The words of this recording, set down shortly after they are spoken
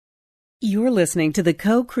You're listening to the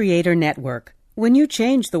Co-Creator Network. When you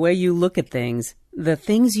change the way you look at things, the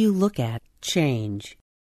things you look at change.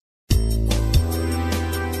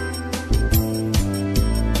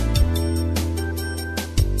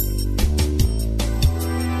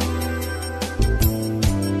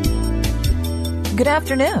 Good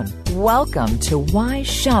afternoon. Welcome to Why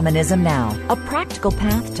Shamanism Now, a practical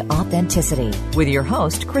path to authenticity, with your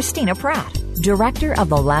host, Christina Pratt, Director of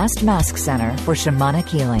the Last Mask Center for Shamanic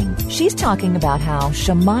Healing. She's talking about how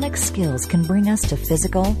shamanic skills can bring us to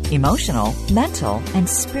physical, emotional, mental, and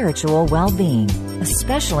spiritual well-being,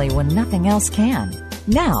 especially when nothing else can.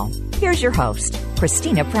 Now, here's your host,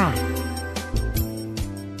 Christina Pratt.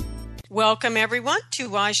 Welcome, everyone, to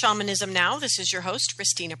Why Shamanism Now. This is your host,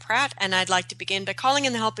 Christina Pratt, and I'd like to begin by calling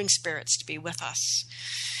in the helping spirits to be with us.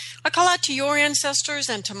 I call out to your ancestors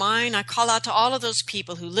and to mine. I call out to all of those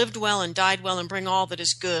people who lived well and died well and bring all that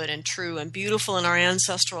is good and true and beautiful in our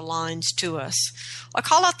ancestral lines to us. I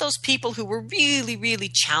call out those people who were really, really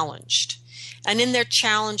challenged, and in their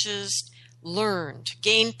challenges learned,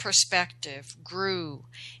 gained perspective, grew,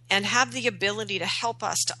 and have the ability to help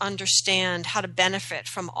us to understand how to benefit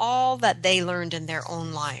from all that they learned in their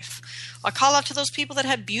own life. I call out to those people that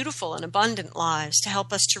had beautiful and abundant lives to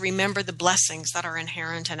help us to remember the blessings that are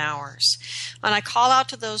inherent in ours. And I call out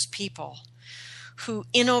to those people who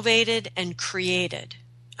innovated and created.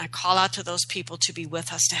 I call out to those people to be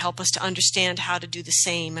with us, to help us to understand how to do the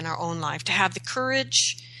same in our own life, to have the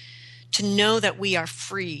courage to know that we are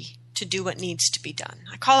free to do what needs to be done.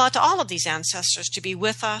 I call out to all of these ancestors to be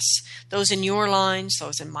with us, those in your lines,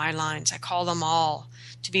 those in my lines. I call them all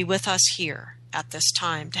to be with us here at this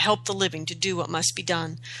time, to help the living to do what must be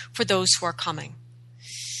done for those who are coming.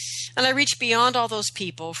 And I reach beyond all those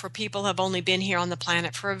people, for people have only been here on the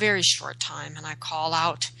planet for a very short time, and I call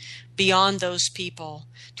out beyond those people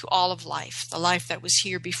to all of life, the life that was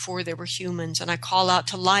here before there were humans, and I call out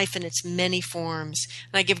to life in its many forms,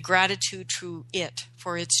 and I give gratitude to it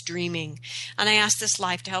for its dreaming. And I ask this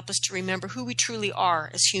life to help us to remember who we truly are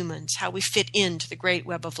as humans, how we fit into the great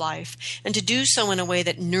web of life, and to do so in a way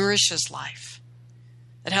that nourishes life,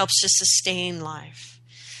 that helps to sustain life,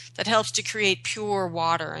 that helps to create pure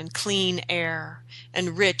water and clean air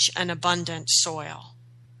and rich and abundant soil.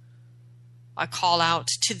 I call out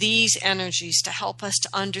to these energies to help us to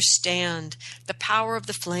understand the power of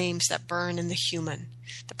the flames that burn in the human,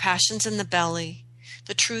 the passions in the belly,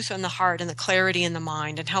 the truth in the heart, and the clarity in the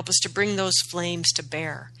mind, and help us to bring those flames to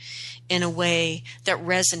bear in a way that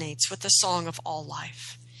resonates with the song of all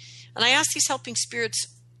life. And I ask these helping spirits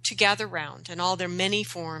to gather round in all their many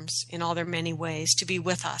forms, in all their many ways, to be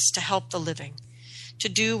with us, to help the living, to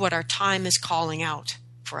do what our time is calling out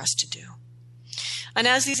for us to do. And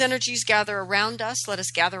as these energies gather around us, let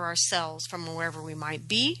us gather ourselves from wherever we might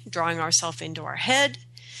be, drawing ourselves into our head,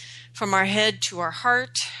 from our head to our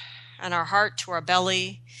heart, and our heart to our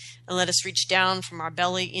belly, and let us reach down from our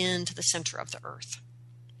belly into the center of the earth.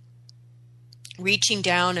 Reaching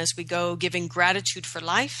down as we go, giving gratitude for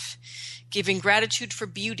life, giving gratitude for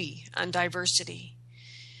beauty and diversity,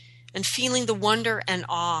 and feeling the wonder and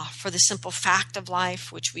awe for the simple fact of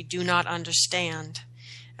life which we do not understand.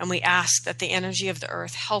 And we ask that the energy of the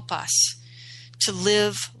earth help us to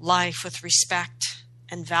live life with respect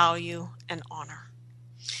and value and honor.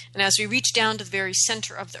 And as we reach down to the very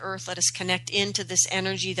center of the earth, let us connect into this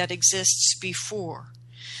energy that exists before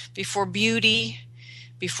beauty,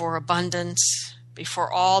 before abundance,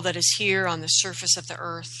 before all that is here on the surface of the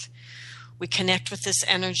earth. We connect with this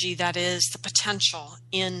energy that is the potential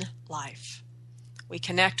in life. We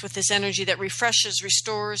connect with this energy that refreshes,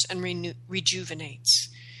 restores, and rejuvenates.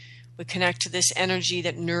 We connect to this energy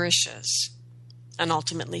that nourishes and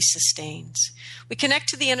ultimately sustains. We connect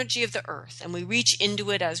to the energy of the earth, and we reach into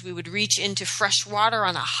it as we would reach into fresh water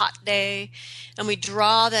on a hot day, and we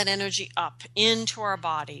draw that energy up into our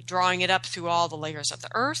body, drawing it up through all the layers of the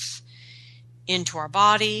earth, into our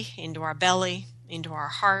body, into our belly, into our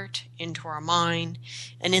heart, into our mind.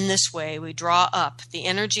 And in this way, we draw up the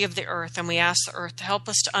energy of the earth, and we ask the earth to help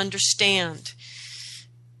us to understand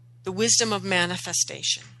the wisdom of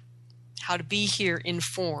manifestation, how to be here in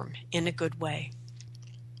form in a good way.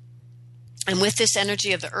 And with this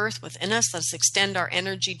energy of the earth within us, let us extend our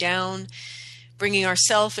energy down, bringing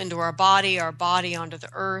ourselves into our body onto the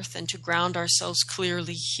earth, and to ground ourselves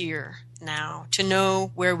clearly here now, to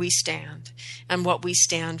know where we stand and what we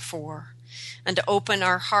stand for, and to open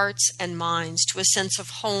our hearts and minds to a sense of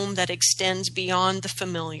home that extends beyond the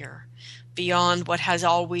familiar, beyond what has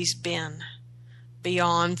always been,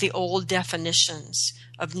 beyond the old definitions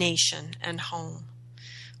of nation and home.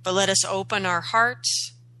 But let us open our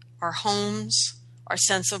hearts, our homes, our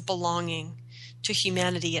sense of belonging to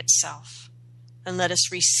humanity itself. And let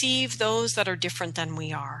us receive those that are different than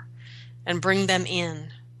we are and bring them in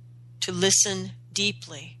to listen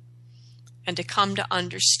deeply and to come to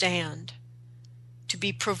understand, to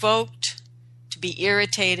be provoked, to be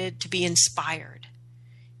irritated, to be inspired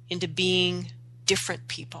into being different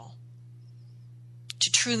people,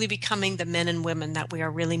 to truly becoming the men and women that we are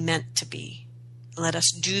really meant to be. Let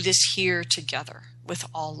us do this here together with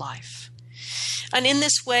all life. And in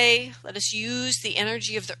this way, let us use the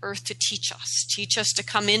energy of the earth to teach us to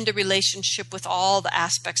come into relationship with all the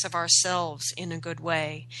aspects of ourselves in a good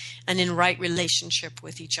way and in right relationship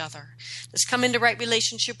with each other. Let's come into right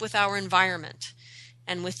relationship with our environment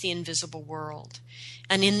and with the invisible world.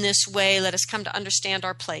 And in this way, let us come to understand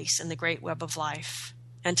our place in the great web of life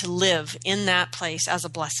and to live in that place as a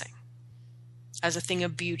blessing, as a thing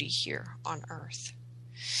of beauty here on earth.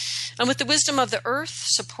 And with the wisdom of the earth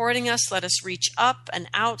supporting us, let us reach up and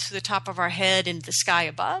out through the top of our head into the sky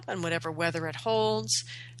above and whatever weather it holds,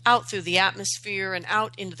 out through the atmosphere and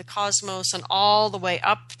out into the cosmos and all the way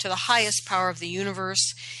up to the highest power of the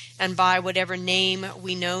universe. And by whatever name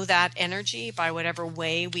we know that energy, by whatever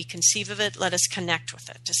way we conceive of it, let us connect with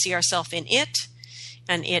it, to see ourselves in it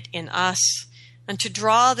and it in us, and to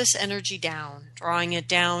draw this energy down, drawing it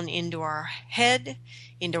down into our head,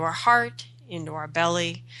 into our heart, into our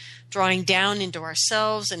belly, drawing down into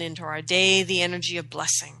ourselves and into our day the energy of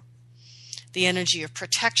blessing, the energy of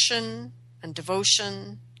protection and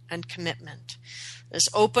devotion and commitment. Let's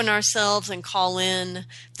open ourselves and call in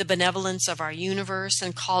the benevolence of our universe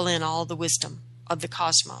and call in all the wisdom of the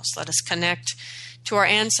cosmos. Let us connect to our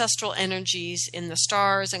ancestral energies in the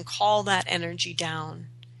stars and call that energy down.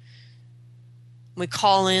 We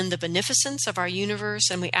call in the beneficence of our universe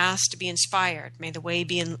and we ask to be inspired. May the way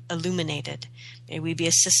be illuminated. May we be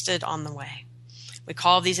assisted on the way. We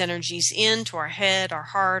call these energies into our head, our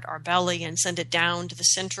heart, our belly, and send it down to the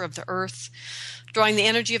center of the earth, drawing the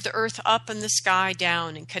energy of the earth up and the sky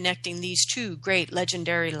down and connecting these two great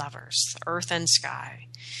legendary lovers, earth and sky,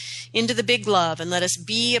 into the big love, and let us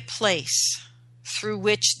be a place through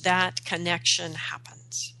which that connection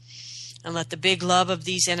happens. And let the big love of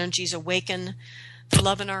these energies awaken the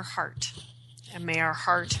love in our heart. And may our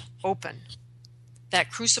heart open.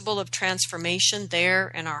 That crucible of transformation there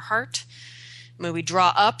in our heart. May we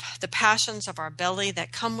draw up the passions of our belly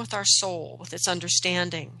that come with our soul, with its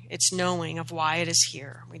understanding, its knowing of why it is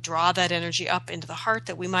here. We draw that energy up into the heart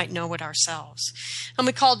that we might know it ourselves. And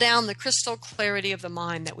we call down the crystal clarity of the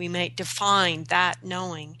mind that we may define that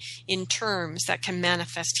knowing in terms that can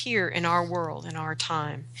manifest here in our world, in our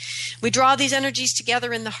time. We draw these energies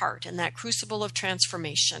together in the heart, in that crucible of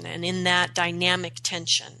transformation, and in that dynamic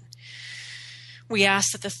tension. We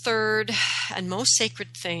ask that the third and most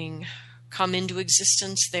sacred thing come into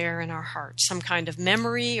existence there in our heart, some kind of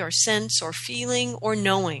memory or sense or feeling or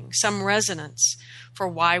knowing, some resonance for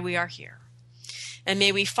why we are here. And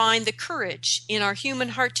may we find the courage in our human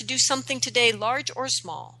heart to do something today, large or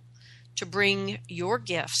small, to bring your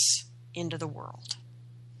gifts into the world.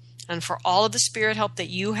 And for all of the spirit help that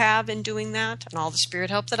you have in doing that, and all the spirit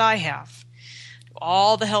help that I have,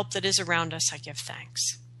 all the help that is around us, I give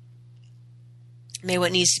thanks. May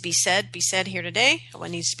what needs to be said here today, and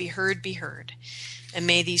what needs to be heard, be heard. And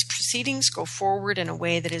may these proceedings go forward in a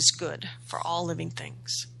way that is good for all living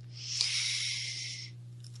things.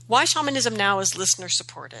 Why Shamanism Now is listener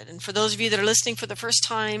supported. And for those of you that are listening for the first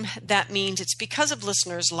time, that means it's because of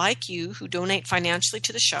listeners like you who donate financially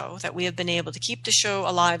to the show that we have been able to keep the show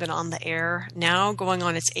alive and on the air, now going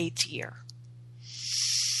on its 8th year.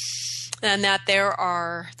 And that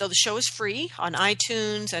though the show is free on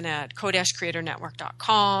iTunes and at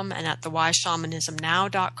kodashcreatornetwork.com and at the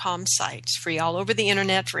whyshamanismnow.com site. It's free all over the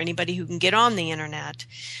internet for anybody who can get on the internet.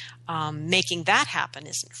 Making that happen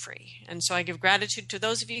isn't free. And so I give gratitude to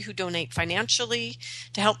those of you who donate financially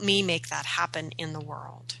to help me make that happen in the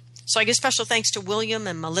world. So I give special thanks to William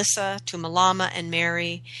and Melissa, to Malama and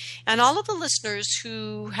Mary, and all of the listeners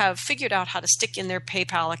who have figured out how to stick in their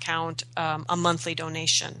PayPal account a monthly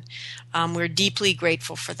donation. We're deeply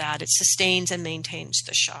grateful for that. It sustains and maintains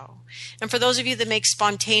the show. And for those of you that make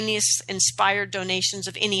spontaneous, inspired donations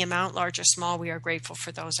of any amount, large or small, we are grateful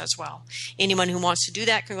for those as well. Anyone who wants to do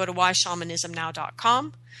that can go to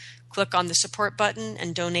whyshamanismnow.com. Click on the support button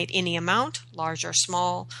and donate any amount, large or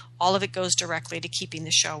small. All of it goes directly to keeping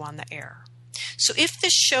the show on the air. So if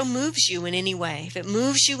this show moves you in any way, if it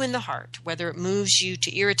moves you in the heart, whether it moves you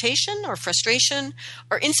to irritation or frustration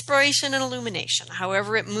or inspiration and illumination,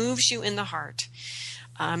 however it moves you in the heart,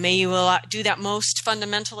 may you do that most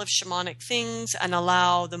fundamental of shamanic things and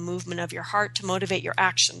allow the movement of your heart to motivate your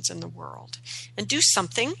actions in the world. And do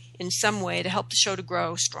something in some way to help the show to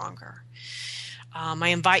grow stronger. I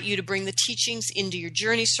invite you to bring the teachings into your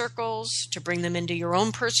journey circles, to bring them into your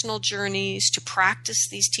own personal journeys, to practice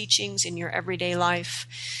these teachings in your everyday life,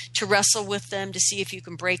 to wrestle with them, to see if you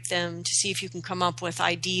can break them, to see if you can come up with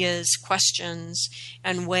ideas, questions,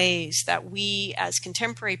 and ways that we as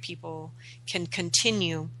contemporary people can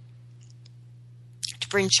continue to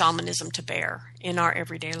bring shamanism to bear in our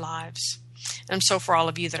everyday lives. And so for all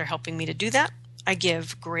of you that are helping me to do that, I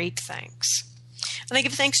give great thanks. And I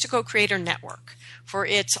give thanks to Co-Creator Network for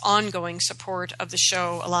its ongoing support of the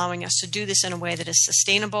show, allowing us to do this in a way that is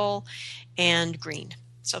sustainable and green.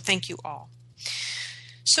 So thank you all.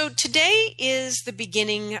 So today is the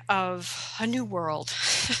beginning of a new world.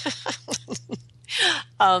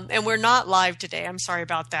 And we're not live today. I'm sorry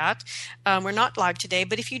about that. We're not live today,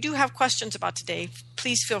 but if you do have questions about today,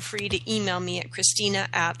 please feel free to email me at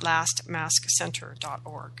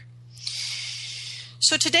Christina@lastmaskcenter.org.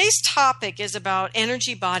 So today's topic is about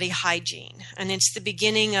energy body hygiene, and it's the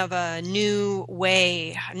beginning of a new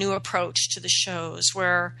way, a new approach to the shows,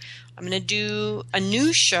 where I'm going to do a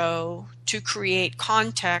new show to create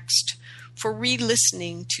context for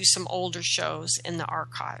re-listening to some older shows in the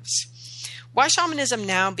archives. Why Shamanism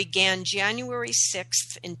Now began January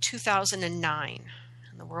 6th in 2009.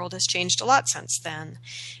 The world has changed a lot since then.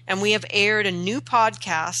 And we have aired a new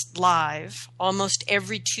podcast live almost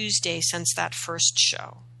every Tuesday since that first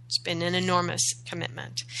show. It's been an enormous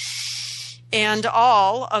commitment. And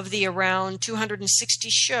all of the around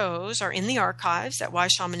 260 shows are in the archives at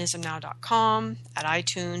whyshamanismnow.com, at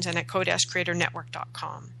iTunes, and at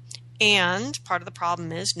co-creatornetwork.com. And part of the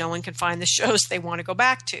problem is no one can find the shows they want to go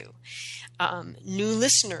back to. New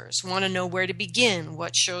listeners want to know where to begin.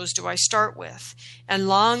 What shows do I start with? And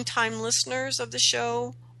longtime listeners of the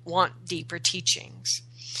show want deeper teachings.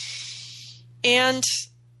 And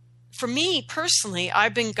for me personally,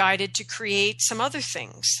 I've been guided to create some other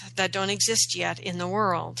things that don't exist yet in the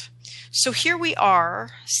world. So here we are,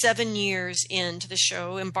 7 years into the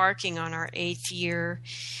show, embarking on our 8th year,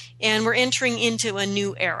 and we're entering into a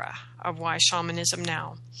new era of Why Shamanism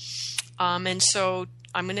Now. And so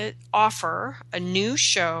I'm going to offer a new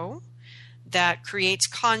show that creates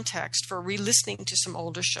context for re-listening to some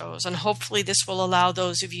older shows. And hopefully this will allow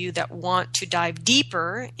those of you that want to dive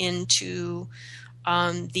deeper into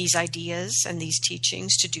these ideas and these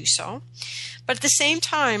teachings to do so. But at the same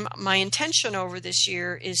time, my intention over this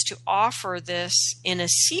year is to offer this in a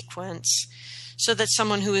sequence so that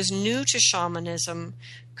someone who is new to shamanism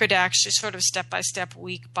could actually sort of step by step,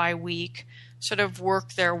 week by week, sort of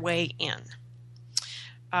work their way in.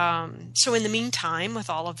 So in the meantime, with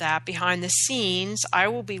all of that behind the scenes, I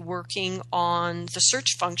will be working on the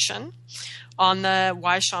search function on the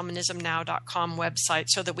whyshamanismnow.com website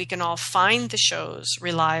so that we can all find the shows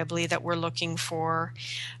reliably that we're looking for.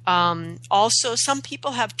 Also, some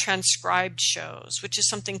people have transcribed shows, which is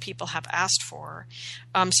something people have asked for.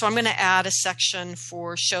 So I'm going to add a section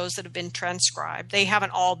for shows that have been transcribed. They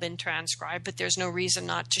haven't all been transcribed, but there's no reason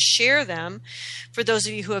not to share them for those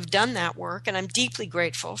of you who have done that work. And I'm deeply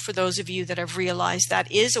grateful for those of you that have realized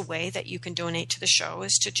that is a way that you can donate to the show,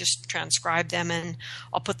 is to just transcribe them, and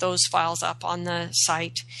I'll put those files up on the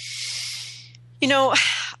site. You know,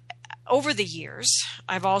 over the years,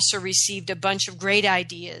 I've also received a bunch of great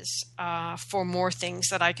ideas for more things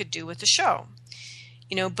that I could do with the show.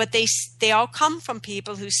 You know, but they all come from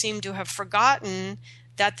people who seem to have forgotten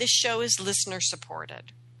that this show is listener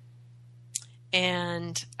supported,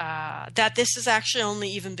 and that this has actually only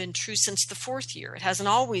even been true since the 4th year. It hasn't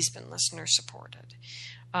always been listener supported.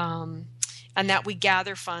 And that we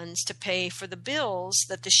gather funds to pay for the bills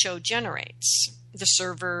that the show generates, the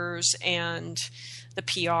servers and the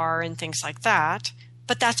PR and things like that.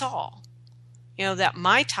 But that's all. You know, that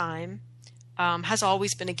my time has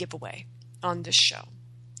always been a giveaway on this show.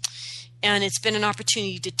 And it's been an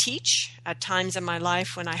opportunity to teach at times in my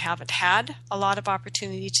life when I haven't had a lot of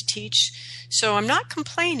opportunity to teach. So I'm not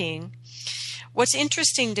complaining. What's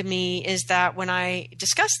interesting to me is that when I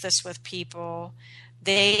discuss this with people,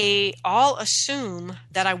 they all assume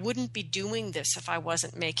that I wouldn't be doing this if I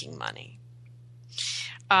wasn't making money.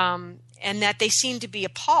 And that they seem to be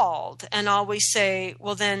appalled and always say,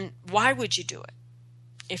 well, then why would you do it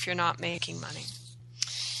if you're not making money?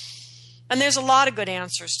 And there's a lot of good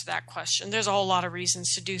answers to that question. There's a whole lot of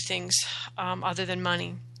reasons to do things other than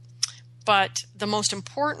money. But the most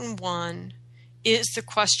important one is the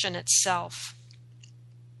question itself.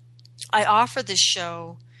 I offer this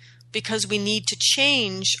show because we need to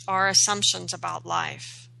change our assumptions about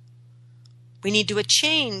life. We need to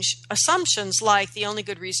change assumptions like the only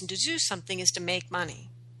good reason to do something is to make money.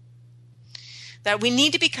 That we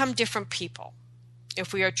need to become different people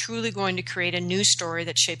if we are truly going to create a new story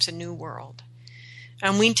that shapes a new world.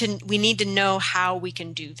 And we need to know how we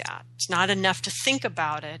can do that. It's not enough to think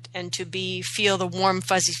about it and to feel the warm,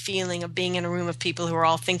 fuzzy feeling of being in a room of people who are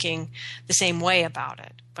all thinking the same way about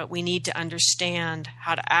it. But we need to understand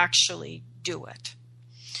how to actually do it.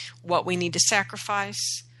 What we need to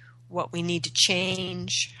sacrifice, what we need to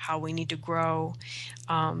change, how we need to grow.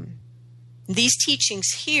 These teachings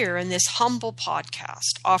here in this humble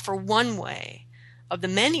podcast offer one way of the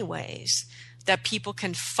many ways that people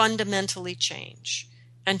can fundamentally change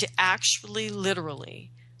and to actually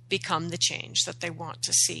literally become the change that they want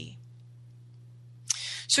to see.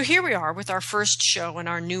 So here we are with our first show in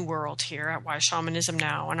our new world here at Why Shamanism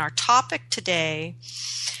Now. And our topic today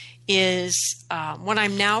is what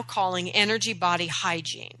I'm now calling energy body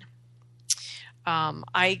hygiene.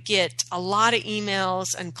 I get a lot of emails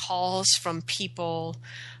and calls from people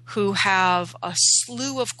who have a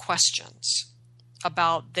slew of questions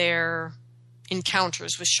about their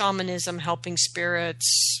encounters with shamanism, helping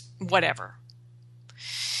spirits, whatever.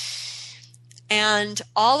 And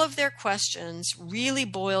all of their questions really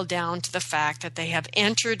boil down to the fact that they have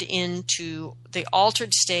entered into the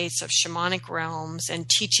altered states of shamanic realms and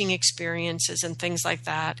teaching experiences and things like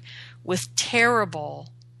that with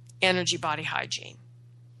terrible energy body hygiene.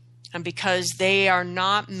 And because they are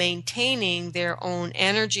not maintaining their own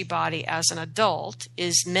energy body as an adult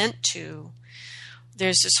is meant to,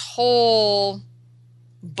 there's this whole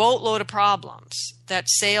boatload of problems that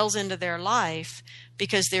sails into their life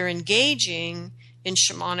because they're engaging in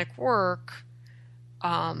shamanic work,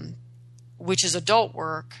 which is adult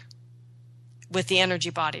work, with the energy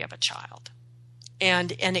body of a child.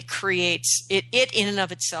 And it creates, it in and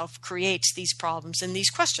of itself creates these problems and these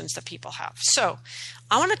questions that people have. So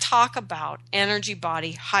I want to talk about energy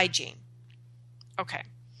body hygiene. Okay,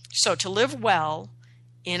 so to live well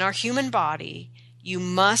in our human body, you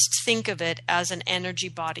must think of it as an energy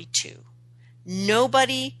body too.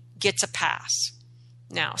 Nobody gets a pass.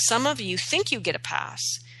 Now, some of you think you get a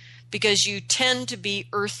pass because you tend to be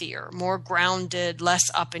earthier, more grounded, less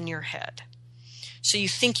up in your head. So you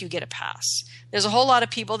think you get a pass. There's a whole lot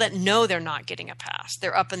of people that know they're not getting a pass.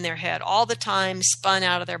 They're up in their head all the time, spun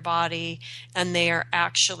out of their body, and they are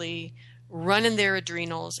actually running their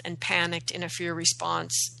adrenals and panicked in a fear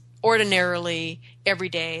response. Ordinarily, every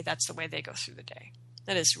day, that's the way they go through the day.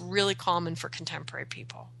 That is really common for contemporary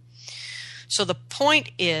people. So the point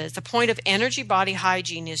of energy body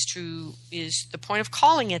hygiene is the point of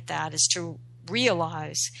calling it that is to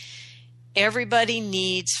realize everybody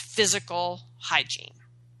needs physical hygiene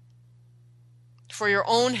for your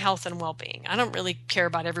own health and well-being. I don't really care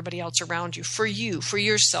about everybody else around you. For you, for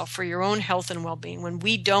yourself, for your own health and well-being. When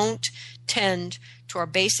we don't tend to our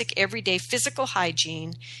basic everyday physical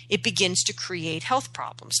hygiene, it begins to create health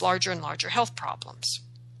problems, larger and larger health problems.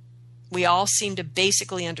 We all seem to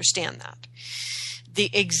basically understand that. The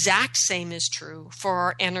exact same is true for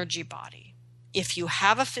our energy body. If you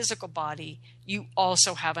have a physical body, you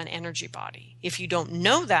also have an energy body. If you don't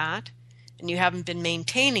know that, and you haven't been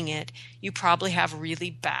maintaining it, you probably have really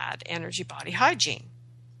bad energy body hygiene.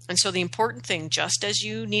 And so the important thing, just as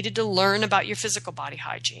you needed to learn about your physical body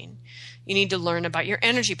hygiene, you need to learn about your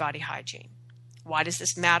energy body hygiene. Why does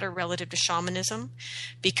this matter relative to shamanism?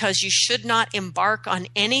 Because you should not embark on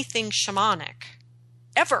anything shamanic,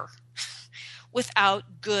 ever,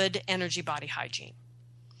 without good energy body hygiene.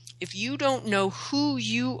 If you don't know who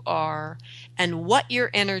you are and what your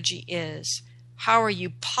energy is, how are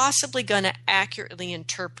you possibly going to accurately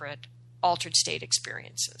interpret altered state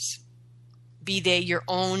experiences, be they your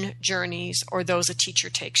own journeys or those a teacher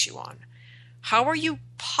takes you on? How are you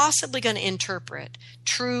possibly going to interpret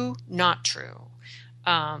true, not true,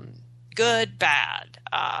 good, bad,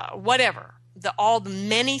 whatever, all the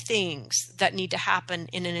many things that need to happen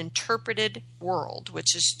in an interpreted world,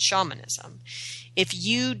 which is shamanism, if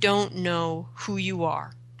you don't know who you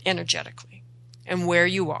are energetically and where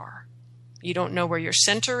you are? You don't know where your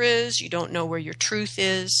center is. You don't know where your truth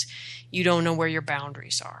is. You don't know where your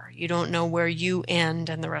boundaries are. You don't know where you end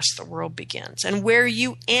and the rest of the world begins. And where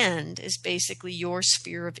you end is basically your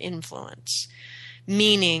sphere of influence,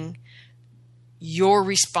 meaning your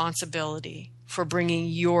responsibility for bringing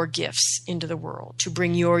your gifts into the world, to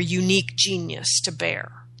bring your unique genius to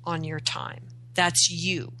bear on your time. That's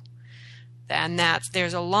you. And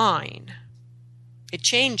there's a line. It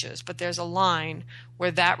changes, but there's a line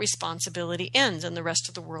where that responsibility ends and the rest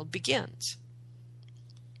of the world begins.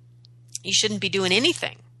 You shouldn't be doing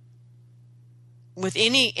anything with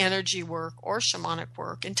any energy work or shamanic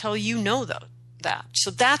work until you know that. So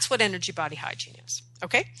that's what energy body hygiene is.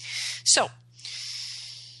 Okay? So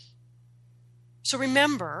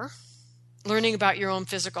remember, learning about your own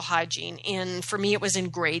physical hygiene. And for me, it was in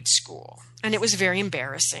grade school. And it was very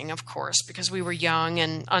embarrassing, of course, because we were young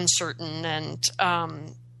and uncertain. And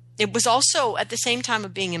it was also, at the same time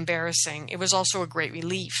of being embarrassing, it was also a great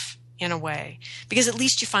relief in a way, because at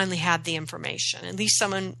least you finally had the information. At least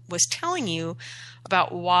someone was telling you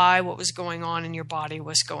about why what was going on in your body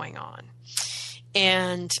was going on.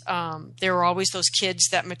 And there were always those kids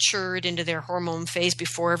that matured into their hormone phase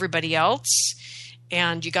before everybody else.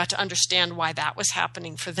 And you got to understand why that was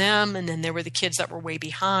happening for them. And then there were the kids that were way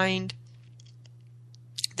behind.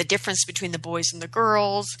 The difference between the boys and the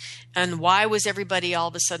girls. And why was everybody all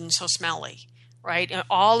of a sudden so smelly, right? And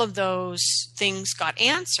all of those things got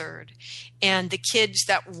answered. And the kids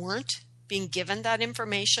that weren't being given that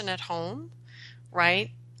information at home,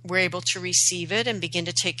 right, were able to receive it and begin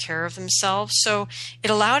to take care of themselves. So it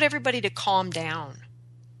allowed everybody to calm down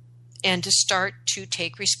and to start to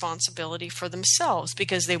take responsibility for themselves,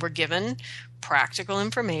 because they were given practical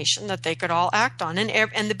information that they could all act on.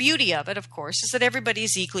 And the beauty of it, of course, is that everybody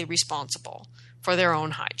is equally responsible for their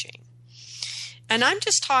own hygiene. And I'm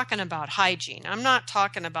just talking about hygiene. I'm not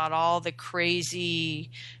talking about all the crazy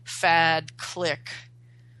fad clique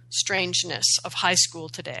strangeness of high school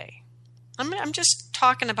today. I'm just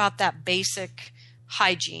talking about that basic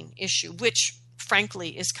hygiene issue, which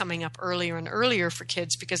frankly is coming up earlier and earlier for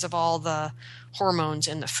kids because of all the hormones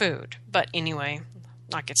in the food. But anyway,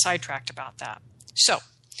 not get sidetracked about that. So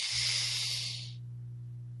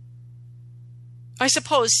I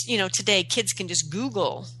suppose, today kids can just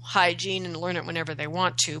Google hygiene and learn it whenever they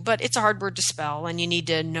want to, but it's a hard word to spell and you need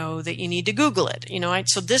to know that you need to Google it.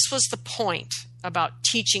 So this was the point about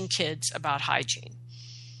teaching kids about hygiene.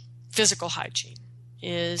 Physical hygiene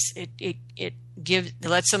is it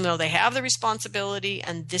lets them know they have the responsibility,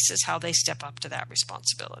 and this is how they step up to that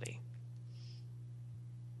responsibility.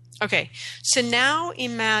 Okay, so now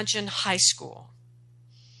imagine high school.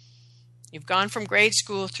 You've gone from grade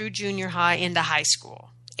school through junior high into high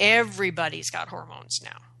school. Everybody's got hormones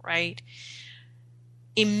now, right?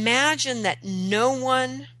 Imagine that no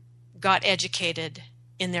one got educated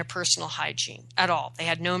in their personal hygiene at all. They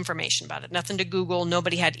had no information about it, nothing to Google.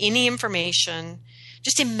 Nobody had any information.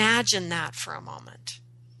 Just imagine that for a moment,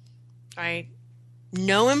 right?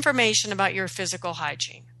 No information about your physical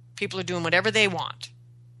hygiene. People are doing whatever they want,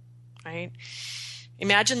 right?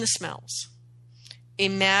 Imagine the smells.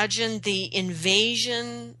 Imagine the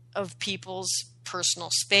invasion of people's personal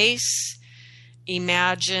space.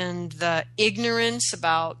 Imagine the ignorance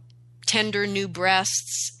about tender new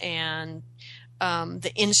breasts and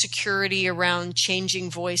the insecurity around changing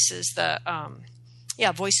voices,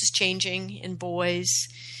 voices changing in boys.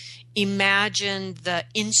 Imagine the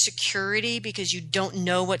insecurity because you don't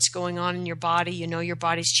know what's going on in your body. You know your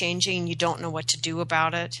body's changing and you don't know what to do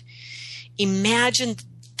about it. Imagine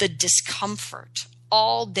the discomfort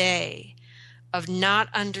all day of not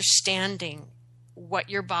understanding what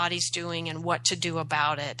your body's doing and what to do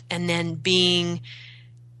about it, and then being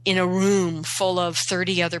in a room full of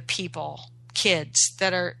 30 other people, kids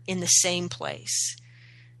that are in the same place.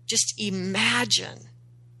 Just imagine.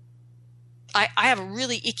 I have a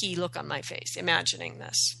really icky look on my face imagining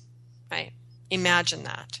this, right? Imagine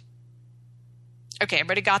that. Okay,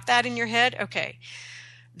 everybody got that in your head? Okay.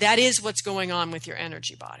 That is what's going on with your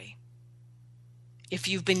energy body. If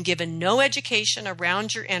you've been given no education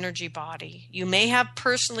around your energy body, you may have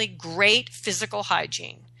personally great physical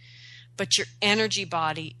hygiene, but your energy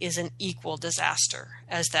body is an equal disaster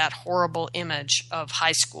as that horrible image of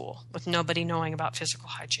high school with nobody knowing about physical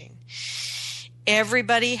hygiene.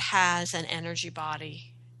 Everybody has an energy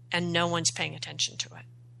body and no one's paying attention to it.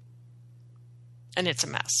 And it's a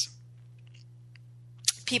mess.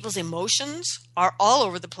 People's emotions are all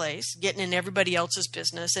over the place, getting in everybody else's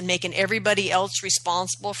business and making everybody else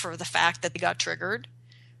responsible for the fact that they got triggered,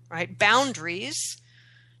 right? Boundaries.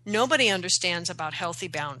 Nobody understands about healthy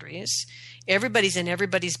boundaries. Everybody's in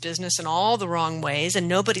everybody's business in all the wrong ways, and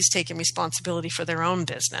nobody's taking responsibility for their own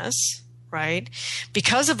business, right?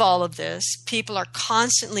 Because of all of this, people are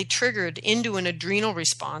constantly triggered into an adrenal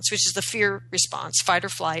response, which is the fear response, fight or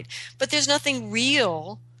flight, but there's nothing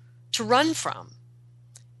real to run from.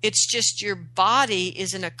 It's just your body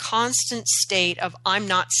is in a constant state of I'm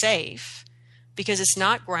not safe because it's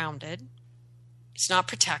not grounded, it's not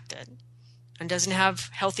protected, and doesn't have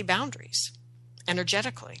healthy boundaries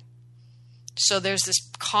energetically. So there's this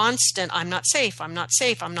constant I'm not safe, I'm not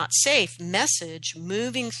safe, I'm not safe message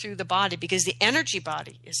moving through the body because the energy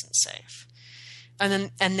body isn't safe. And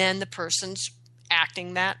then the person's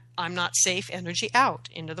acting that I'm not safe energy out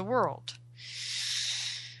into the world.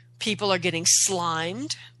 People are getting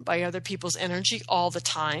slimed by other people's energy all the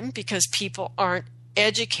time because people aren't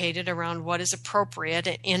educated around what is appropriate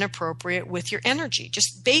and inappropriate with your energy.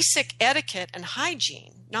 Just basic etiquette and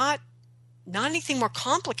hygiene, not anything more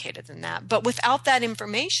complicated than that. But without that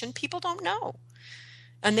information, people don't know.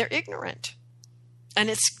 And they're ignorant. And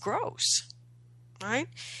it's gross, right?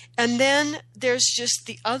 And then there's just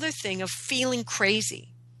the other thing of feeling crazy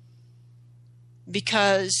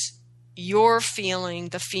because you're feeling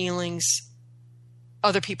the feelings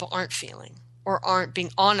other people aren't feeling or aren't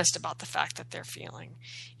being honest about the fact that they're feeling.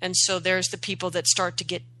 And so there's the people that start to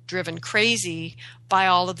get driven crazy by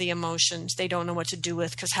all of the emotions they don't know what to do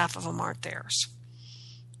with because half of them aren't theirs,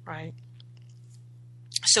 right?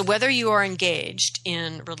 So whether you are engaged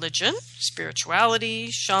in religion, spirituality,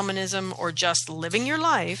 shamanism, or just living your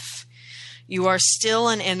life, you are still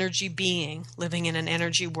an energy being living in an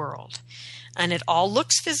energy world. And it all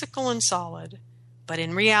looks physical and solid, but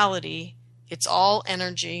in reality, it's all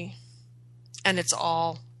energy and it's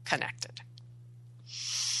all connected.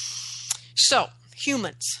 So,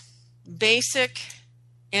 humans, basic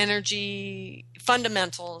energy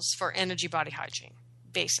fundamentals for energy body hygiene,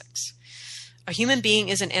 basics. A human being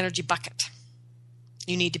is an energy bucket.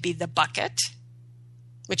 You need to be the bucket,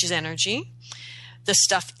 which is energy. The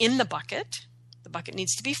stuff in the bucket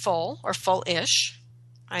needs to be full or full-ish,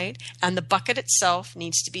 right? And the bucket itself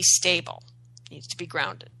needs to be stable, needs to be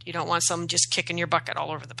grounded. You don't want someone just kicking your bucket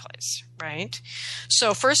all over the place, right?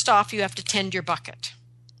 So first off, you have to tend your bucket,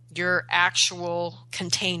 your actual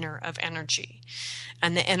container of energy,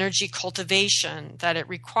 and the energy cultivation that it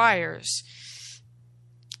requires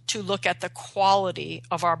to look at the quality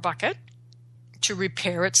of our bucket, to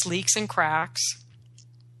repair its leaks and cracks,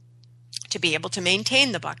 to be able to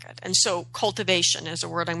maintain the bucket. And so cultivation is a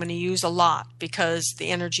word I'm going to use a lot because the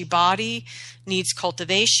energy body needs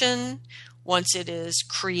cultivation. Once it is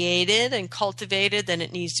created and cultivated, then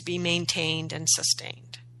it needs to be maintained and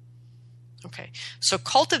sustained. Okay, so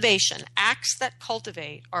cultivation, acts that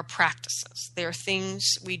cultivate are practices. They're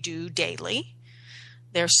things we do daily.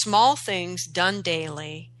 They're small things done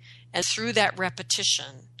daily. And through that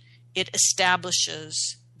repetition, it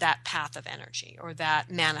establishes that path of energy or that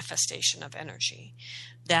manifestation of energy.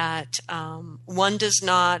 That one does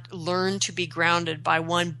not learn to be grounded by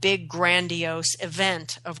one big grandiose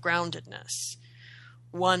event of groundedness.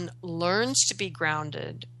 One learns to be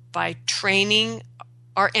grounded by training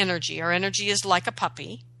our energy. Our energy is like a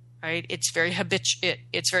puppy, right? It's very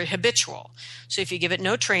habitual. So if you give it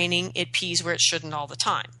no training, it pees where it shouldn't all the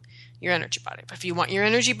time. Your energy body. But if you want your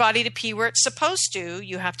energy body to pee where it's supposed to,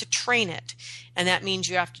 you have to train it. And that means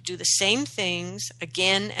you have to do the same things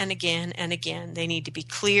again and again and again. They need to be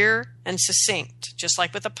clear and succinct, just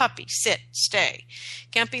like with a puppy. Sit, stay.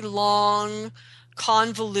 Can't be long,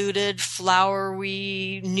 convoluted,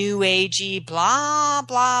 flowery, new agey, blah,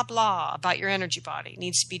 blah, blah about your energy body. It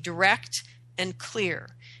needs to be direct and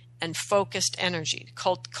clear and focused energy.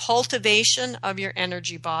 Cultivation of your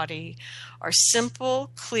energy body are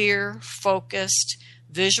simple, clear, focused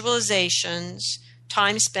visualizations,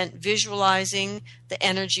 time spent visualizing the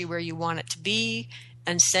energy where you want it to be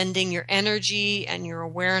and sending your energy and your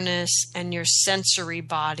awareness and your sensory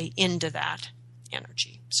body into that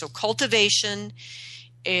energy. So cultivation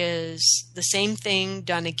is the same thing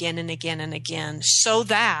done again and again and again so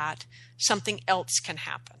that something else can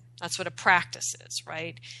happen. That's what a practice is,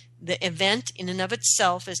 right? The event in and of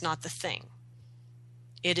itself is not the thing.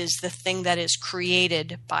 It is the thing that is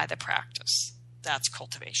created by the practice. That's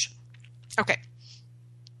cultivation. Okay.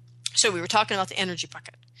 So we were talking about the energy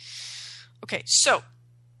bucket. Okay, so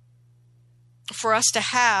for us to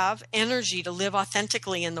have energy to live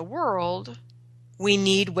authentically in the world, we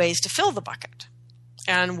need ways to fill the bucket.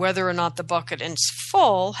 And whether or not the bucket is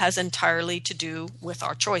full has entirely to do with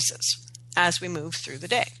our choices as we move through the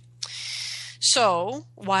day. So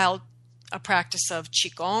while a practice of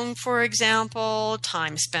Qigong, for example,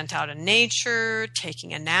 time spent out in nature,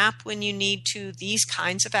 taking a nap when you need to, these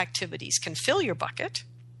kinds of activities can fill your bucket.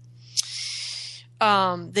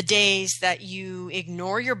 The days that you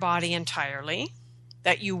ignore your body entirely,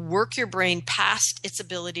 that you work your brain past its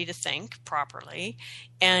ability to think properly,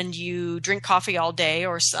 and you drink coffee all day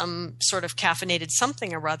or some sort of caffeinated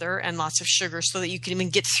something or other and lots of sugar so that you can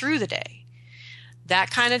even get through the day.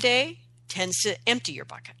 That kind of day tends to empty your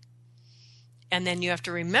bucket. And then you have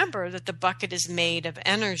to remember that the bucket is made of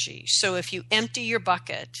energy. So if you empty your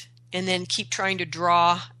bucket and then keep trying to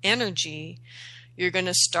draw energy, you're going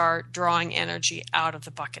to start drawing energy out of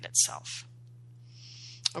the bucket itself.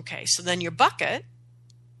 Okay, so then your bucket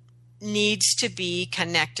needs to be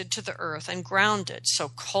connected to the earth and grounded. So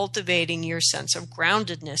cultivating your sense of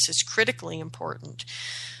groundedness is critically important.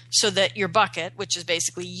 so that your bucket, which is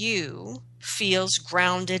basically you, feels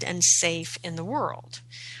grounded and safe in the world.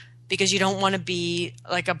 Because you don't want to be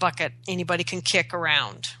like a bucket anybody can kick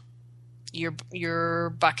around. Your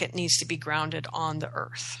bucket needs to be grounded on the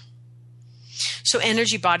earth. So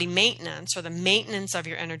energy body maintenance, or the maintenance of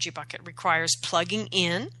your energy bucket, requires plugging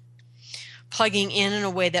in in a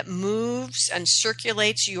way that moves and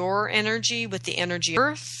circulates your energy with the energy of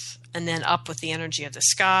earth, and then up with the energy of the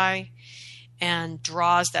sky, and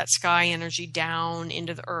draws that sky energy down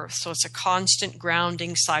into the earth. So it's a constant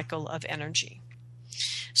grounding cycle of energy,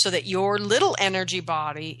 so that your little energy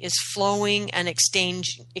body is flowing and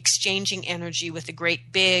exchanging energy with the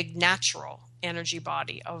great big natural energy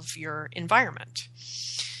body of your environment.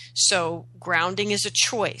 So grounding is a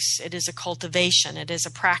choice. It is a cultivation. It is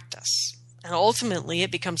a practice. And ultimately,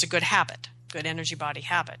 it becomes a good habit, good energy body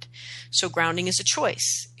habit. So grounding is a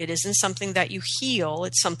choice. It isn't something that you heal.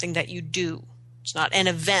 It's something that you do. It's not an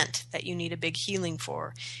event that you need a big healing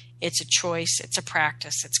for. It's a choice. It's a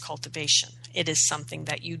practice. It's cultivation. It is something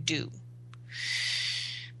that you do.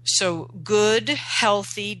 So good,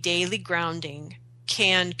 healthy, daily grounding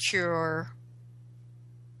can cure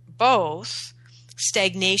both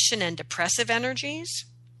stagnation and depressive energies,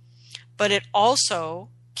 but it also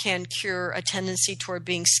can cure a tendency toward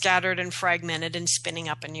being scattered and fragmented and spinning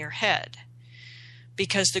up in your head,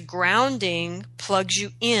 because the grounding plugs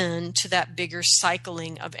you in to that bigger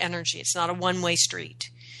cycling of energy. It's not a one-way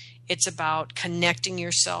street. It's about connecting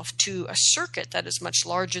yourself to a circuit that is much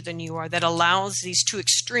larger than you are, that allows these two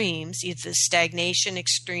extremes, either the stagnation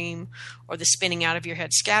extreme or the spinning out of your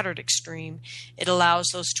head scattered extreme. It allows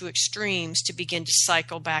those two extremes to begin to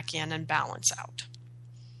cycle back in and balance out.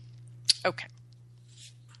 Okay.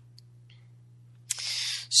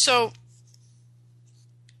 So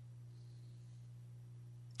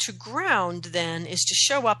to ground then is to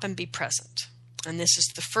show up and be present. And this is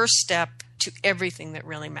the first step to everything that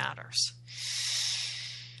really matters.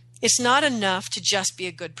 It's not enough to just be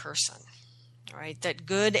a good person, right? That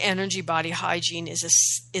good energy body hygiene is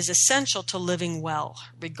essential to living well,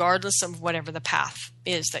 regardless of whatever the path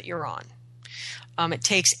is that you're on. It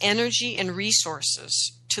takes energy and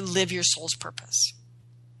resources to live your soul's purpose,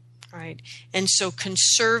 right? And so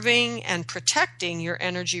conserving and protecting your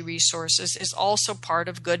energy resources is also part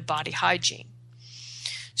of good body hygiene.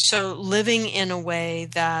 So living in a way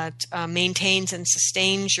that maintains and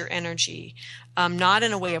sustains your energy, not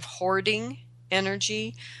in a way of hoarding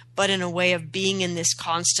energy, but in a way of being in this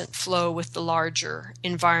constant flow with the larger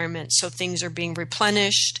environment. So things are being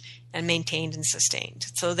replenished and maintained and sustained.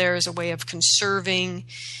 So there is a way of conserving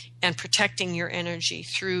and protecting your energy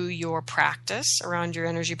through your practice around your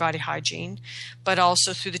energy body hygiene, but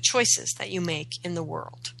also through the choices that you make in the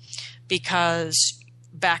world. Because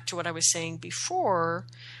back to what I was saying before,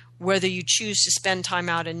 whether you choose to spend time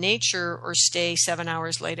out in nature or stay 7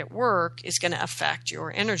 hours late at work is going to affect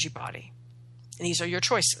your energy body. And these are your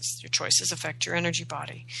choices. Your choices affect your energy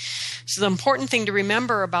body. So the important thing to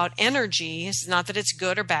remember about energy is not that it's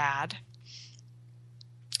good or bad.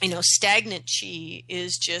 Stagnant chi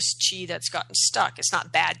is just chi that's gotten stuck. It's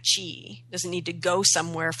not bad chi. It doesn't need to go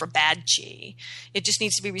somewhere for bad chi. It just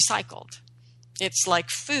needs to be recycled. It's like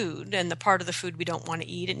food, and the part of the food we don't want to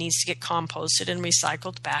eat, it needs to get composted and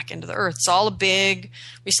recycled back into the earth. It's all a big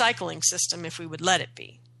recycling system if we would let it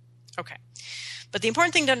be. Okay. But the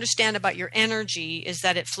important thing to understand about your energy is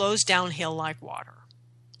that it flows downhill like water.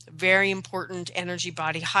 A very important energy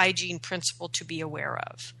body hygiene principle to be aware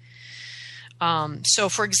of. So,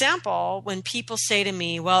 for example, when people say to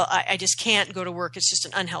me, well, I just can't go to work, it's just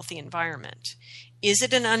an unhealthy environment. Is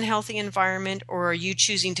it an unhealthy environment, or are you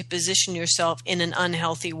choosing to position yourself in an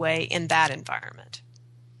unhealthy way in that environment?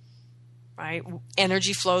 Right?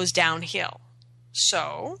 Energy flows downhill.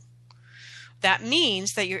 So that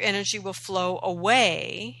means that your energy will flow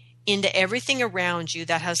away into everything around you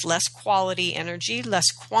that has less quality energy,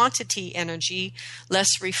 less quantity energy,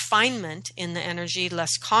 less refinement in the energy,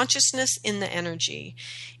 less consciousness in the energy,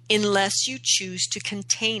 unless you choose to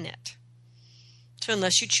contain it. So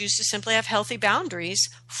unless you choose to simply have healthy boundaries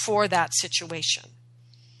for that situation.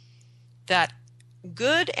 That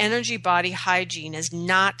good energy body hygiene is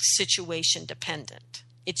not situation dependent.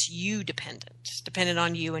 It's you dependent. It's dependent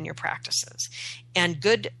on you and your practices. And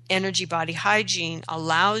good energy body hygiene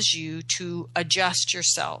allows you to adjust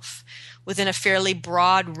yourself within a fairly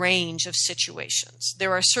broad range of situations.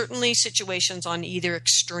 There are certainly situations on either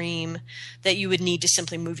extreme that you would need to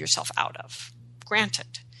simply move yourself out of.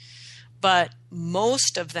 Granted. But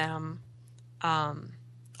most of them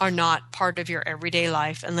are not part of your everyday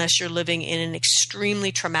life unless you're living in an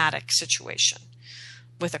extremely traumatic situation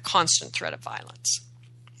with a constant threat of violence.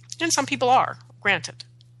 And some people are, granted.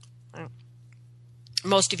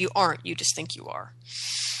 Most of you aren't. You just think you are.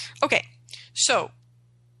 Okay, so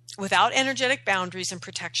without energetic boundaries and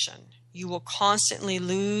protection, you will constantly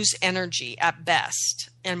lose energy at best,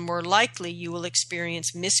 and more likely you will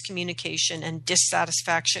experience miscommunication and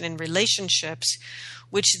dissatisfaction in relationships,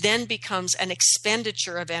 which then becomes an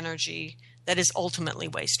expenditure of energy that is ultimately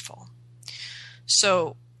wasteful.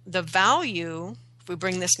 So the value, if we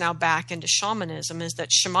bring this now back into shamanism, is that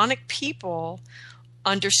shamanic people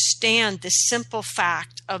understand this simple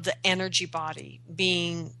fact of the energy body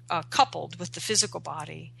being coupled with the physical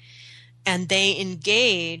body, and they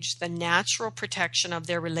engage the natural protection of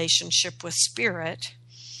their relationship with spirit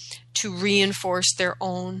to reinforce their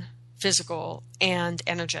own physical and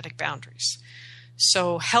energetic boundaries.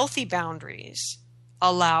 So healthy boundaries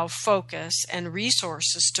allow focus and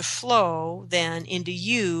resources to flow then into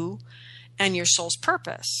you and your soul's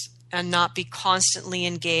purpose, and not be constantly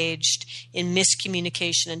engaged in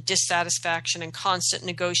miscommunication and dissatisfaction and constant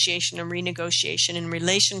negotiation and renegotiation in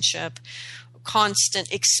relationship,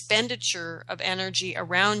 constant expenditure of energy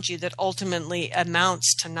around you that ultimately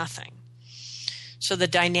amounts to nothing. So the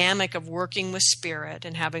dynamic of working with spirit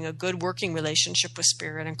and having a good working relationship with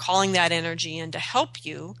spirit and calling that energy in to help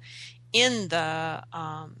you in the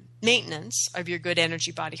maintenance of your good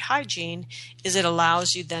energy body hygiene is it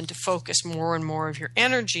allows you then to focus more and more of your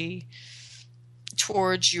energy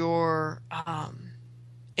towards your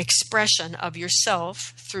expression of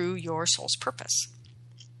yourself through your soul's purpose.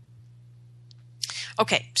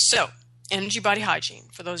 Okay, so energy body hygiene.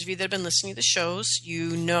 For those of you that have been listening to the shows,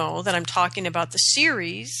 you know that I'm talking about the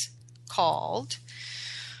series called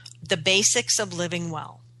The Basics of Living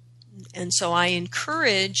Well. And so I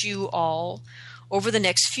encourage you all over the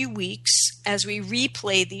next few weeks as we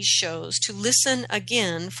replay these shows to listen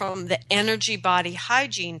again from the energy body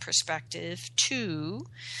hygiene perspective to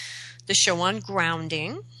the show on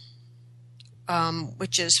grounding,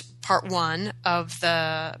 which is part 1 of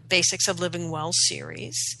the Basics of Living Well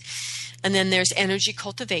series. And then there's energy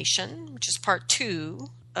cultivation, which is part 2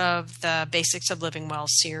 of the Basics of Living Well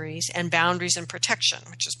series, and boundaries and protection,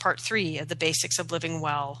 which is part 3 of the Basics of Living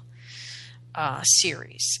Well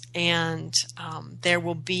series. And there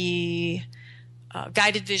will be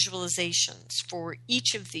guided visualizations for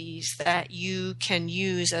each of these that you can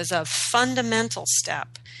use as a fundamental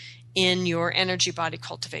step in your energy body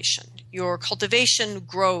cultivation. Your cultivation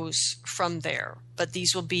grows from there, but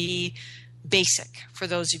these will be basic for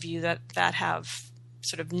those of you that have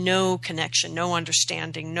sort of no connection, no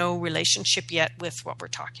understanding, no relationship yet with what we're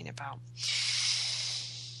talking about.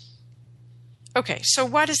 Okay, so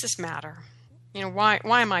why does this matter? You know, why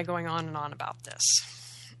am I going on and on about this?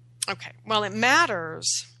 Okay, well, it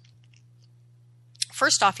matters.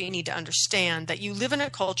 First off, you need to understand that you live in a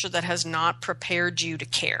culture that has not prepared you to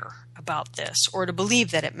care about this or to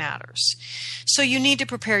believe that it matters. So you need to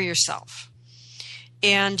prepare yourself.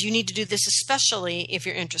 And you need to do this especially if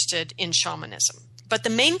you're interested in shamanism. But the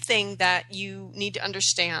main thing that you need to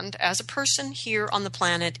understand as a person here on the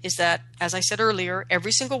planet is that, as I said earlier,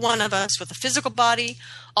 every single one of us with a physical body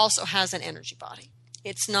also has an energy body.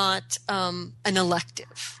 It's not an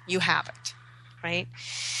elective. You have it, right?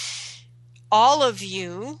 All of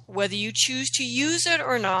you, whether you choose to use it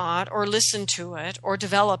or not, or listen to it, or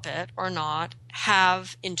develop it or not,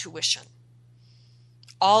 have intuition.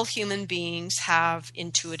 All human beings have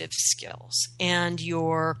intuitive skills, and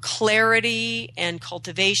your clarity and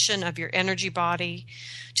cultivation of your energy body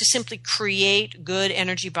to simply create good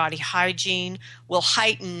energy body hygiene will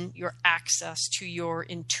heighten your access to your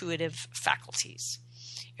intuitive faculties.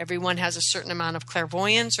 Everyone has a certain amount of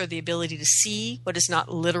clairvoyance, or the ability to see what is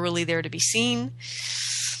not literally there to be seen.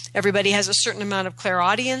 Everybody has a certain amount of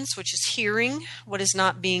clairaudience, which is hearing what is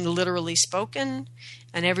not being literally spoken.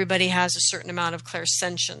 And everybody has a certain amount of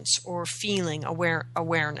clairsentience, or feeling,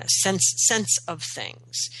 awareness, sense of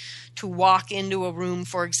things. To walk into a room,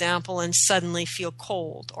 for example, and suddenly feel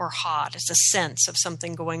cold or hot. It's a sense of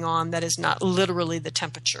something going on that is not literally the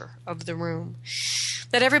temperature of the room.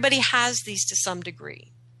 That everybody has these to some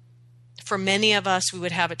degree. For many of us, we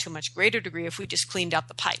would have it to a much greater degree if we just cleaned out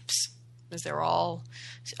the pipes, because they're all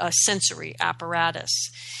sensory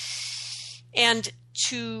apparatus. And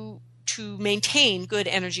to maintain good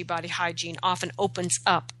energy body hygiene often opens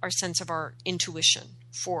up our sense of our intuition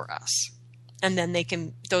for us. And then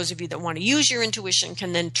those of you that want to use your intuition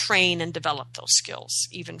can then train and develop those skills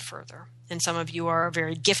even further. And some of you are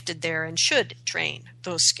very gifted there and should train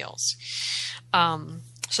those skills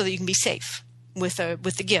so that you can be safe with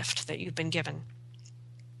the gift that you've been given.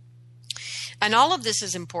 And all of this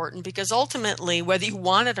is important because ultimately, whether you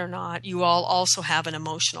want it or not, you all also have an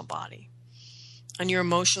emotional body. And your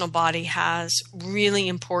emotional body has really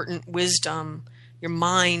important wisdom your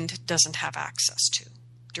mind doesn't have access to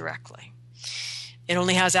directly. It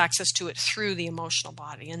only has access to it through the emotional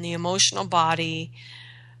body. And the emotional body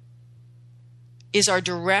is our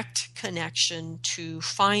direct connection to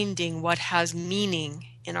finding what has meaning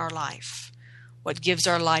in our life, what gives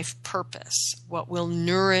our life purpose, what will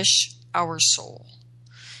nourish our soul,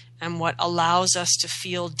 and what allows us to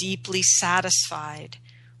feel deeply satisfied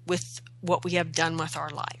with what we have done with our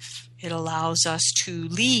life. It allows us to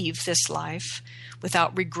leave this life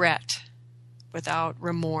without regret, without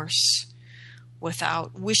remorse,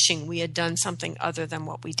 without wishing we had done something other than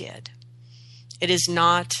what we did. It is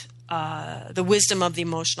not, the wisdom of the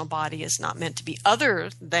emotional body is not meant to be other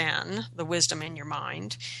than the wisdom in your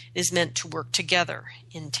mind. It is meant to work together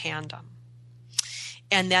in tandem.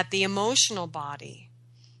 And that the emotional body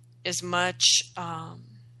is much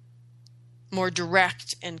more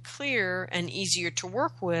direct and clear and easier to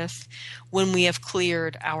work with when we have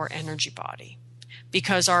cleared our energy body.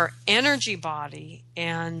 Because our energy body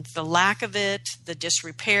and the lack of it, the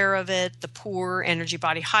disrepair of it, the poor energy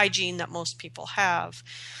body hygiene that most people have,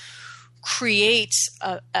 creates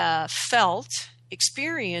a felt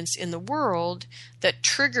experience in the world that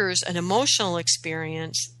triggers an emotional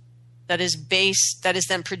experience that is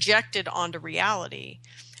then projected onto reality,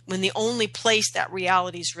 when the only place that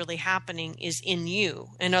reality is really happening is in you.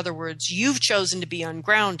 In other words, you've chosen to be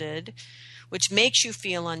ungrounded, which makes you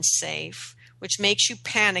feel unsafe, which makes you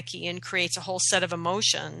panicky and creates a whole set of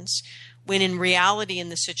emotions, when in reality in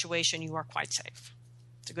the situation you are quite safe.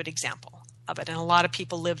 It's a good example of it, and a lot of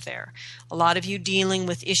people live there. A lot of you dealing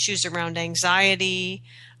with issues around anxiety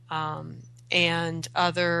and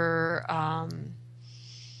other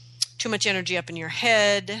too much energy up in your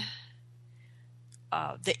head.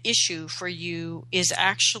 The issue for you is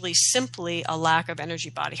actually simply a lack of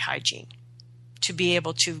energy body hygiene. To be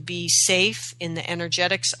able to be safe in the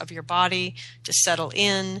energetics of your body, to settle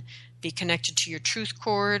in, be connected to your truth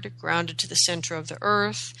cord, grounded to the center of the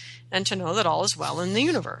earth, and to know that all is well in the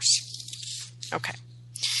universe. Okay.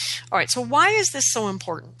 All right, so why is this so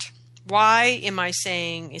important? Why am I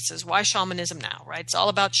saying, it says, why shamanism now, right? It's all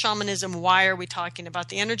about shamanism. Why are we talking about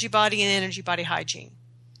the energy body and energy body hygiene?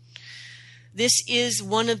 This is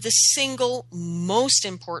one of the single most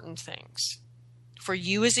important things for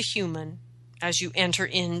you as a human as you enter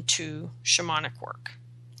into shamanic work.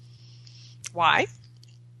 Why?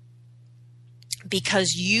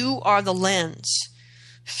 Because you are the lens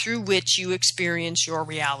through which you experience your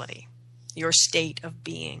reality, your state of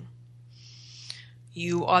being.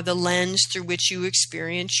 You are the lens through which you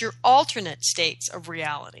experience your alternate states of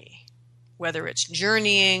reality, whether it's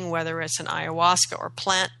journeying, whether it's an ayahuasca or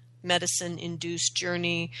plant medicine-induced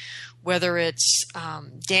journey, whether it's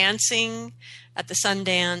dancing at the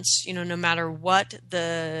Sundance, no matter what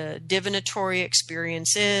the divinatory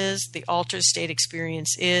experience is, the altered state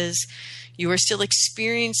experience is, you are still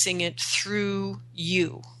experiencing it through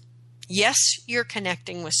you. Yes, you're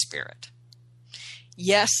connecting with spirit.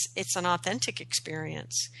 Yes, it's an authentic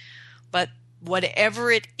experience, but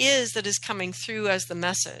whatever it is that is coming through as the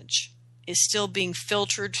message is still being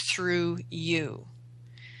filtered through you.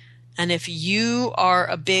 And if you are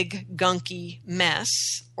a big gunky mess,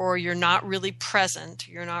 or you're not really present,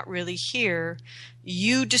 you're not really here,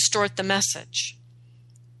 you distort the message.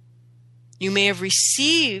 You may have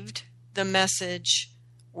received the message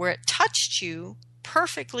where it touched you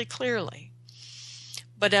perfectly clearly,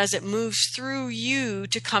 but as it moves through you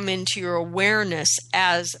to come into your awareness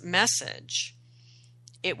as message,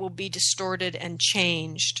 it will be distorted and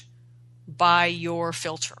changed by your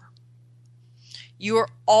filter. You are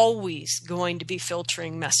always going to be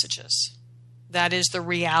filtering messages. That is the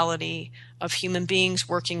reality of human beings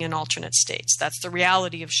working in alternate states. That's the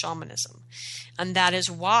reality of shamanism. And that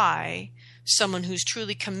is why someone who's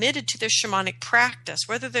truly committed to their shamanic practice,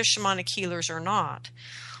 whether they're shamanic healers or not,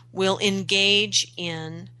 will engage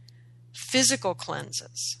in physical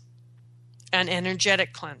cleanses and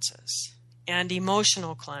energetic cleanses and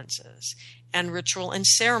emotional cleanses and ritual and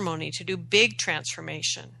ceremony to do big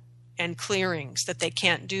transformation and clearings that they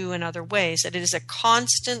can't do in other ways. That it is a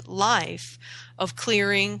constant life of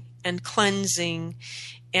clearing and cleansing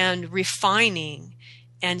and refining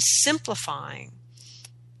and simplifying,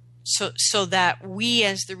 so that we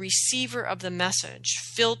as the receiver of the message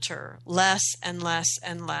filter less and less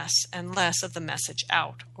and less and less of the message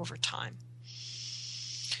out over time.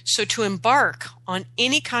 So to embark on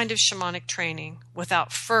any kind of shamanic training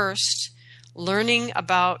without first learning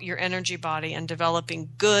about your energy body and developing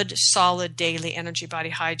good, solid, daily energy body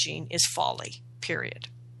hygiene is folly, period.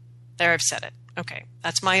 There, I've said it. Okay,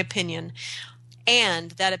 that's my opinion.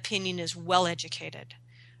 And that opinion is well educated.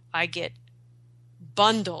 I get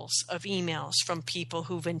bundles of emails from people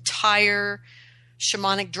who've entire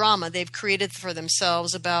shamanic drama they've created for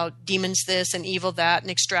themselves about demons this and evil that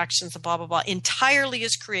and extractions and blah, blah, blah, entirely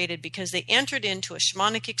is created because they entered into a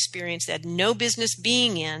shamanic experience they had no business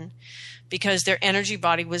being in because their energy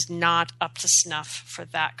body was not up to snuff for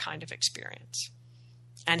that kind of experience.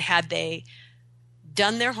 And had they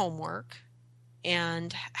done their homework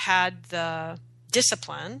and had the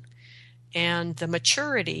discipline and the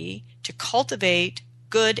maturity to cultivate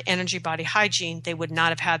good energy body hygiene, they would not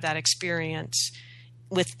have had that experience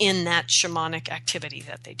within that shamanic activity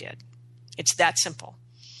that they did. It's that simple.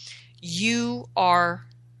 You are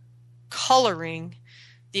coloring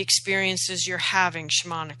the experiences you're having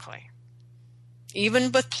shamanically,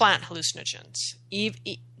 even with plant hallucinogens,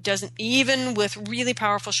 even with really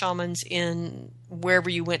powerful shamans in wherever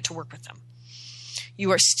you went to work with them.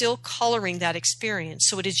 You are still coloring that experience.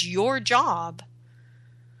 So it is your job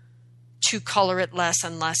to color it less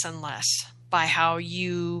and less and less by how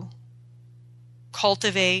you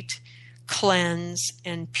cultivate, cleanse,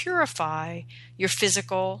 and purify your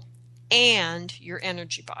physical and your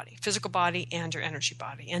energy body, physical body and your energy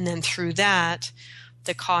body. And then through that,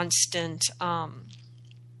 the constant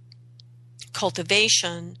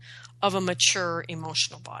cultivation of a mature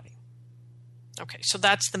emotional body. Okay, so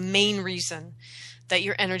that's the main reason that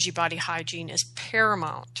your energy body hygiene is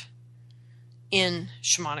paramount in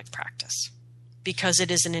shamanic practice, because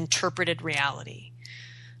it is an interpreted reality.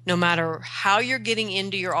 No matter how you're getting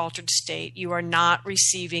into your altered state, you are not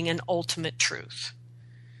receiving an ultimate truth.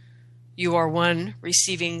 You are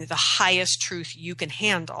receiving the highest truth you can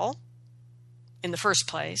handle in the first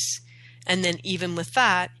place, and then even with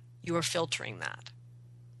that, you are filtering that.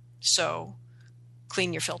 So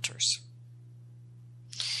clean your filters.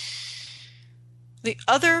 The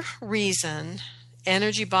other reason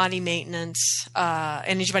energy body maintenance,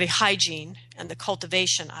 energy body hygiene, and the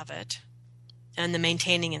cultivation of it, and the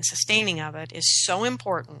maintaining and sustaining of it is so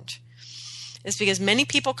important is because many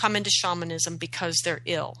people come into shamanism because they're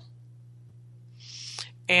ill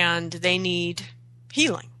and they need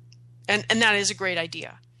healing. And that is a great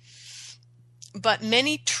idea. But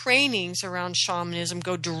many trainings around shamanism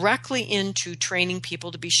go directly into training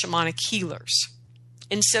people to be shamanic healers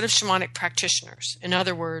instead of shamanic practitioners. In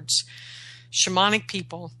other words, shamanic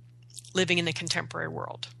people living in the contemporary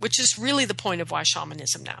world, which is really the point of Why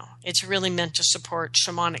Shamanism Now. It's really meant to support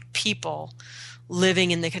shamanic people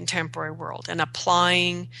living in the contemporary world and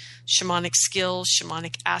applying shamanic skills,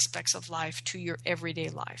 shamanic aspects of life to your everyday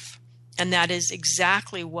life. And that is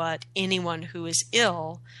exactly what anyone who is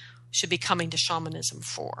ill should be coming to shamanism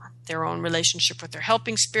for. Their own relationship with their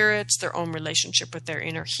helping spirits, their own relationship with their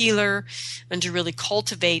inner healer, and to really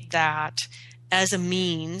cultivate that as a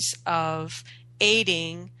means of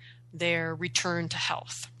aiding their return to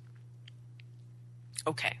health.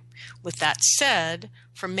 Okay, with that said,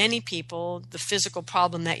 for many people, the physical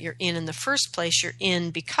problem that you're in the first place, you're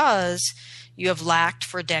in because you have lacked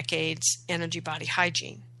for decades energy body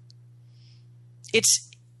hygiene.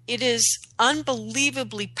 It is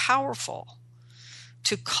unbelievably powerful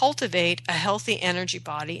to cultivate a healthy energy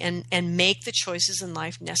body and make the choices in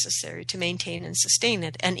life necessary to maintain and sustain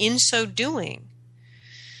it. And in so doing,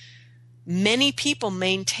 many people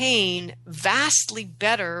maintain vastly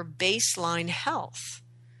better baseline health.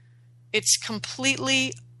 It's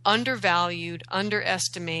completely undervalued,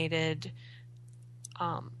 underestimated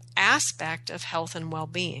aspect of health and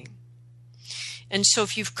well-being. And so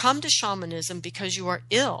if you've come to shamanism because you are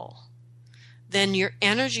ill, then your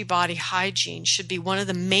energy body hygiene should be one of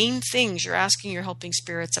the main things you're asking your helping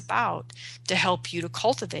spirits about to help you to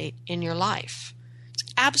cultivate in your life.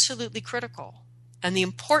 It's absolutely critical. And the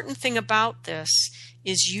important thing about this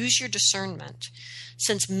is use your discernment.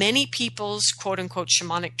 Since many people's quote-unquote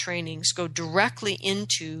shamanic trainings go directly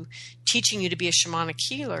into teaching you to be a shamanic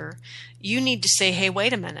healer, you need to say, hey,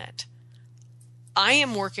 wait a minute. I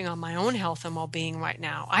am working on my own health and well-being right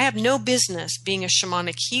now. I have no business being a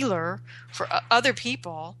shamanic healer for other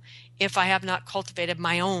people if I have not cultivated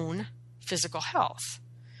my own physical health.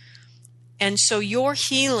 And so your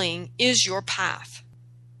healing is your path.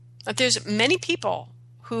 But there's many people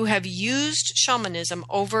who have used shamanism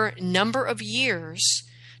over a number of years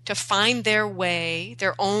to find their way,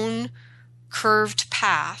 their own curved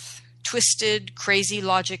path, twisted, crazy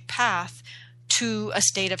logic path to a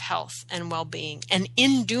state of health and well-being. And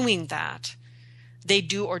in doing that, they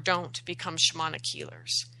do or don't become shamanic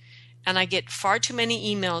healers. And I get far too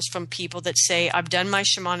many emails from people that say, I've done my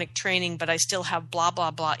shamanic training, but I still have blah,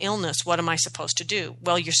 blah, blah illness. What am I supposed to do?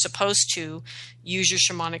 Well, you're supposed to use your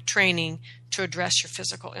shamanic training to address your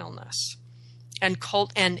physical illness and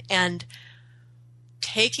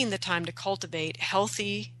taking the time to cultivate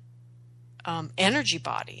healthy energy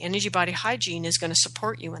body. Energy body hygiene is going to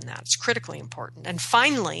support you in that. It's critically important. And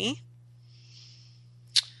finally,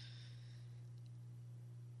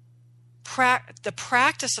 the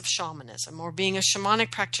practice of shamanism, or being a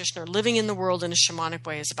shamanic practitioner, living in the world in a shamanic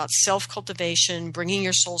way, is about self-cultivation, bringing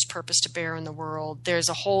your soul's purpose to bear in the world. There's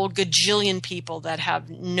a whole gajillion people that have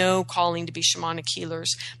no calling to be shamanic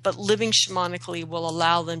healers, but living shamanically will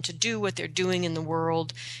allow them to do what they're doing in the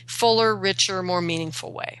world, fuller, richer, more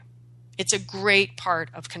meaningful way. It's a great part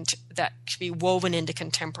of that can be woven into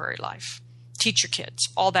contemporary life. Teach your kids,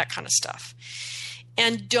 all that kind of stuff.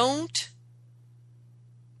 And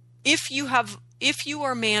if you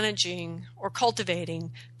are managing or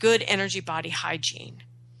cultivating good energy body hygiene,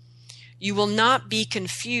 you will not be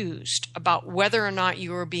confused about whether or not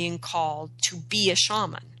you are being called to be a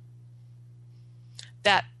shaman.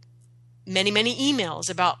 That many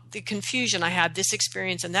emails about the confusion. I had this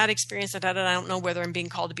experience and that experience, and I don't know whether I'm being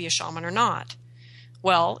called to be a shaman or not.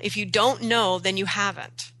 Well, if you don't know, then you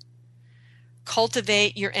haven't.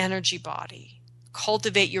 Cultivate your energy body.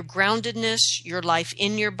 Cultivate your groundedness, your life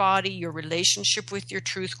in your body, your relationship with your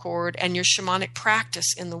truth cord, and your shamanic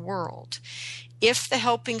practice in the world. If the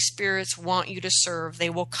helping spirits want you to serve, they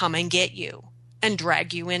will come and get you and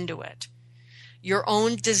drag you into it. Your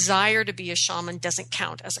own desire to be a shaman doesn't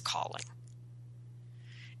count as a calling.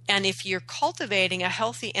 And if you're cultivating a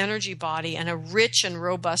healthy energy body and a rich and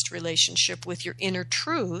robust relationship with your inner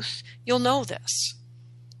truth, you'll know this.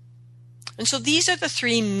 And so these are the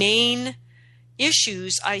three main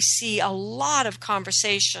issues I see a lot of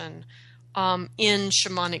conversation in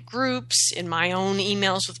shamanic groups, in my own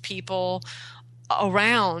emails with people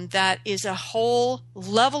around. That is a whole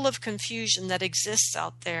level of confusion that exists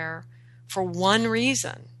out there for one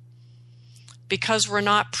reason: because we're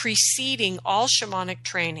not preceding all shamanic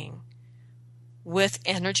training with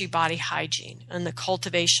energy body hygiene and the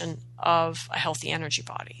cultivation of a healthy energy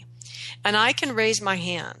body. And I can raise my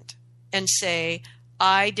hand and say,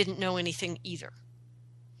 I didn't know anything either.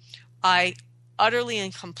 I utterly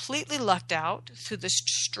and completely lucked out through the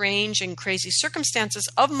strange and crazy circumstances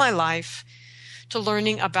of my life to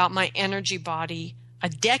learning about my energy body a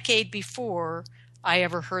decade before I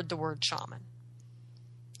ever heard the word shaman.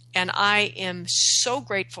 And I am so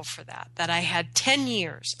grateful for that I had 10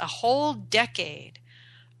 years, a whole decade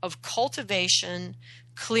of cultivation,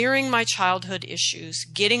 clearing my childhood issues,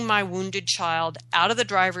 getting my wounded child out of the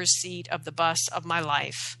driver's seat of the bus of my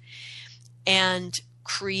life, and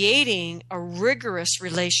creating a rigorous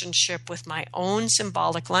relationship with my own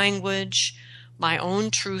symbolic language, my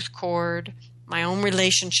own truth cord, my own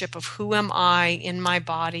relationship of who am I in my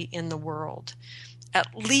body, in the world.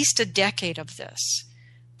 At least a decade of this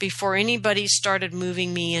before anybody started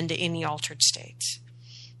moving me into any altered states.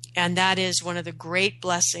 And that is one of the great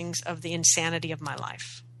blessings of the insanity of my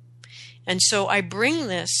life. And so I bring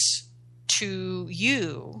this to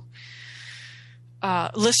you,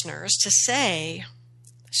 listeners, to say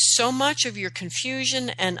so much of your confusion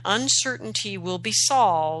and uncertainty will be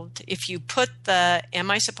solved if you put the "am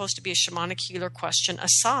I supposed to be a shamanic healer" question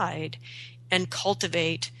aside and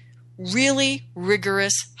cultivate really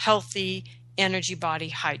rigorous, healthy energy body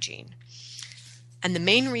hygiene. And the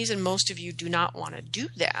main reason most of you do not want to do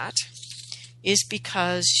that is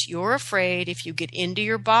because you're afraid if you get into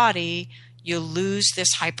your body, you'll lose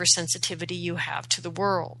this hypersensitivity you have to the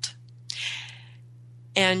world.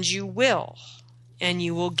 And you will. And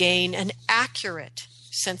you will gain an accurate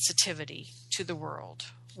sensitivity to the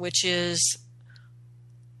world, which is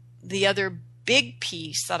the other big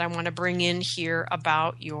piece that I want to bring in here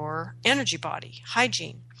about your energy body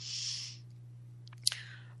hygiene.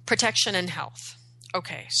 Protection and health.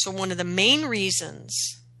 Okay, so one of the main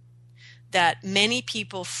reasons that many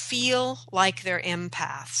people feel like they're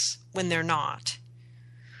empaths when they're not,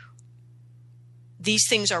 these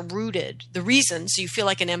things are rooted, the reasons you feel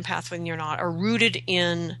like an empath when you're not, are rooted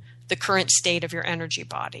in the current state of your energy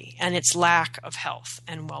body and its lack of health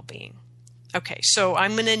and well-being. Okay, so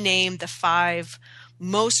I'm going to name the 5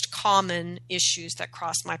 most common issues that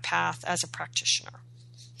cross my path as a practitioner.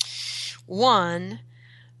 One,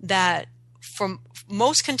 that for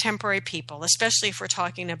most contemporary people, especially if we're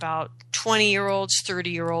talking about 20-year-olds,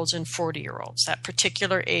 30-year-olds, and 40-year-olds, that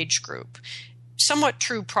particular age group, somewhat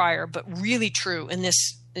true prior, but really true in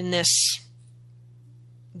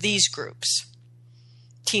these groups,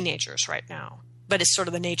 teenagers right now, but it's sort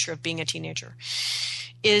of the nature of being a teenager,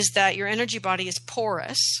 is that your energy body is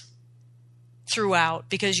porous throughout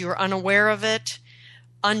because you're unaware of it,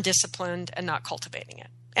 undisciplined, and not cultivating it.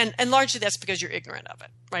 And largely that's because you're ignorant of it,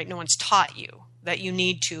 right? No one's taught you that you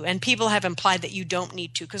need to. And people have implied that you don't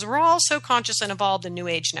need to, because we're all so conscious and evolved in New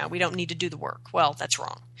Age now. We don't need to do the work. Well, that's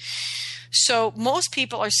wrong. So most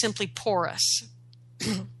people are simply porous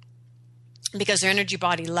because their energy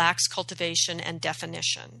body lacks cultivation and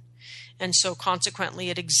definition. And so consequently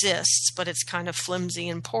it exists, but it's kind of flimsy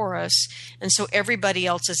and porous. And so everybody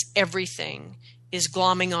else's everything is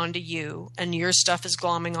glomming onto you, and your stuff is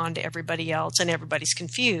glomming onto everybody else, and everybody's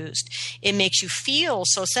confused. It makes you feel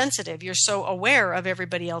so sensitive. You're so aware of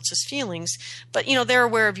everybody else's feelings, but they're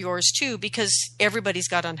aware of yours too, because everybody's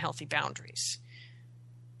got unhealthy boundaries.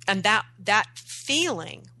 And that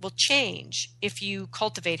feeling will change if you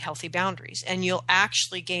cultivate healthy boundaries, and you'll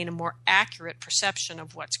actually gain a more accurate perception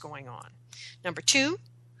of what's going on. Number 2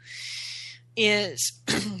 is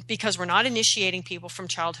because we're not initiating people from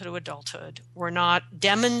childhood to adulthood. We're not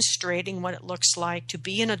demonstrating what it looks like to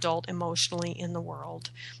be an adult emotionally in the world.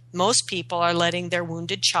 Most people are letting their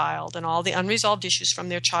wounded child and all the unresolved issues from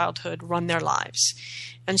their childhood run their lives.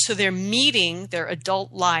 And so they're meeting their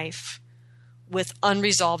adult life with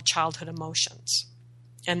unresolved childhood emotions.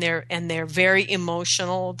 And they're very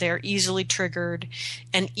emotional, they're easily triggered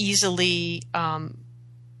and easily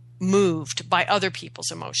moved by other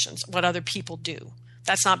people's emotions, what other people do.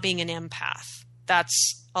 That's not being an empath.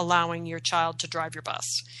 That's allowing your child to drive your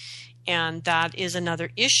bus. And that is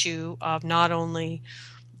another issue of not only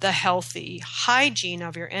the healthy hygiene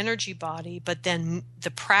of your energy body, but then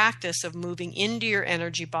the practice of moving into your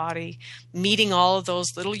energy body, meeting all of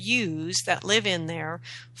those little yous that live in there,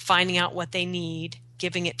 finding out what they need,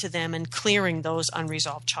 giving it to them, and clearing those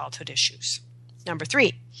unresolved childhood issues. Number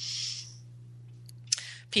 3,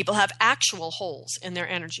 people have actual holes in their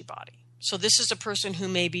energy body. So this is a person who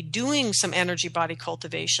may be doing some energy body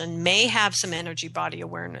cultivation, may have some energy body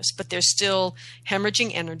awareness, but they're still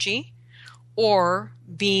hemorrhaging energy or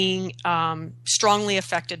being strongly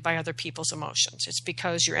affected by other people's emotions. It's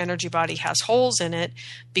because your energy body has holes in it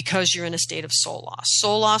because you're in a state of soul loss.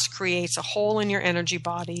 Soul loss creates a hole in your energy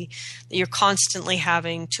body that you're constantly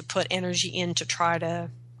having to put energy in to try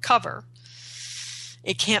to cover.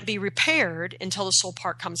 It can't be repaired until the soul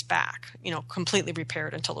part comes back, completely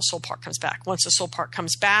repaired until the soul part comes back. Once the soul part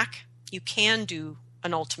comes back, you can do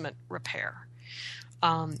an ultimate repair.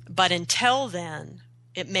 But until then,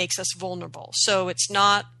 it makes us vulnerable. So it's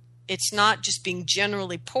not just being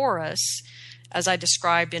generally porous, as I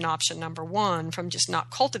described in option number 1, from just not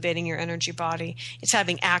cultivating your energy body. It's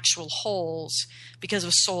having actual holes because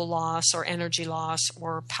of soul loss or energy loss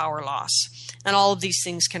or power loss. And all of these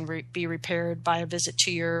things can be repaired by a visit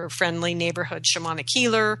to your friendly neighborhood shamanic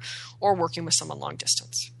healer or working with someone long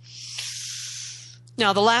distance.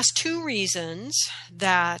 Now, the last 2 reasons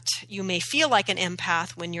that you may feel like an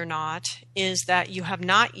empath when you're not is that you have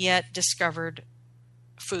not yet discovered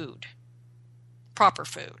food, proper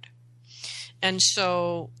food. And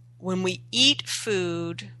so when we eat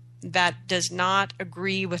food that does not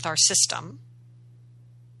agree with our system,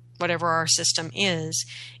 whatever our system is,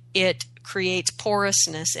 it creates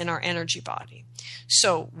porousness in our energy body.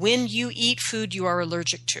 So when you eat food you are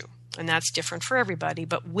allergic to, and that's different for everybody,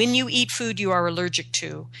 but when you eat food you are allergic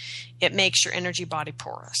to, it makes your energy body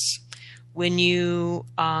porous. When you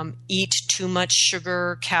eat too much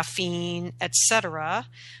sugar, caffeine, etc.,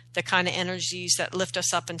 the kind of energies that lift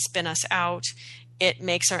us up and spin us out, it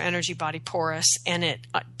makes our energy body porous, and it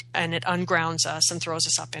ungrounds us and throws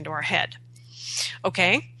us up into our head.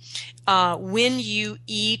 Okay? When you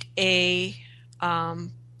eat a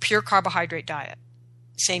pure carbohydrate diet,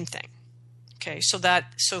 same thing. Okay,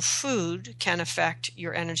 so food can affect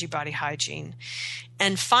your energy body hygiene.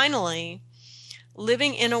 And finally,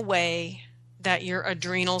 living in a way that your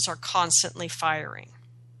adrenals are constantly firing.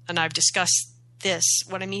 And I've discussed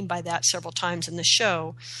what I mean by that several times in the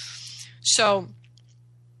show. So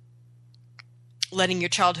letting your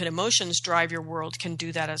childhood emotions drive your world can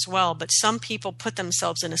do that as well. But some people put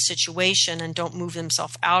themselves in a situation and don't move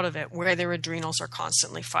themselves out of it where their adrenals are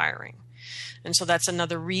constantly firing. And so that's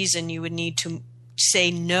another reason you would need to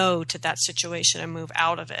say no to that situation and move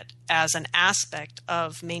out of it as an aspect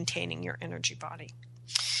of maintaining your energy body.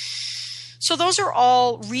 So those are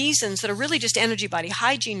all reasons that are really just energy body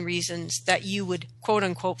hygiene reasons that you would, quote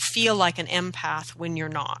unquote, feel like an empath when you're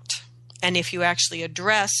not. And if you actually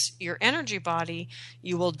address your energy body,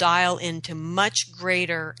 you will dial into much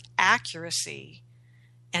greater accuracy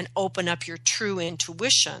and open up your true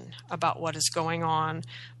intuition about what is going on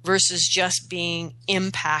versus just being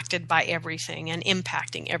impacted by everything and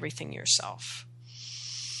impacting everything yourself.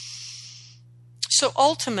 So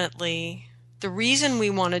ultimately, the reason we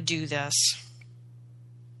want to do this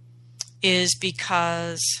is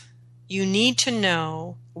because you need to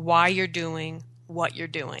know why you're doing what you're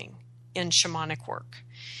doing. in shamanic work.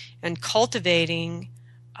 And cultivating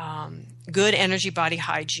good energy body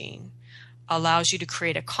hygiene allows you to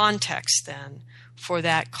create a context then for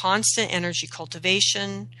that constant energy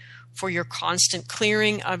cultivation, for your constant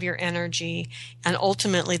clearing of your energy, and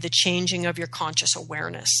ultimately the changing of your conscious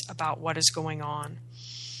awareness about what is going on.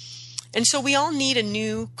 And so we all need a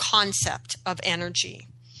new concept of energy.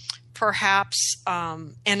 Perhaps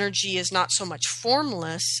energy is not so much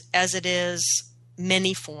formless as it is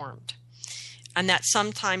many-formed, and that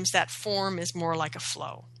sometimes that form is more like a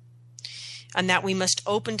flow, and that we must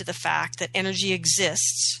open to the fact that energy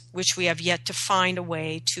exists, which we have yet to find a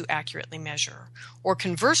way to accurately measure. Or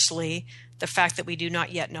conversely, the fact that we do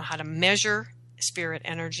not yet know how to measure spirit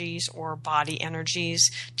energies or body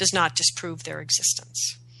energies does not disprove their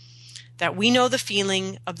existence. That we know the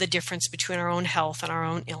feeling of the difference between our own health and our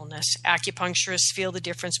own illness. Acupuncturists feel the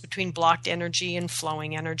difference between blocked energy and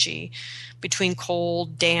flowing energy, between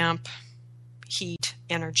cold, damp, heat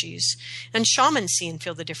energies. And shamans see and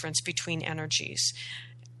feel the difference between energies.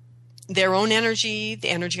 Their own energy, the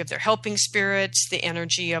energy of their helping spirits, the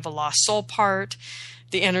energy of a lost soul part,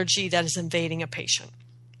 the energy that is invading a patient.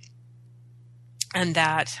 And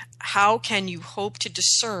that how can you hope to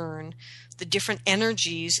discern the different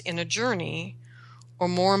energies in a journey, or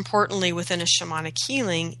more importantly within a shamanic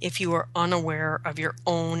healing, if you are unaware of your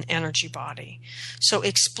own energy body? So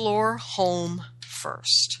explore home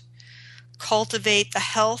first. Cultivate the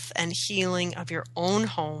health and healing of your own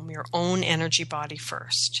home, your own energy body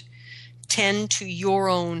first. Tend to your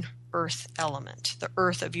own earth element, the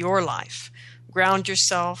earth of your life. Ground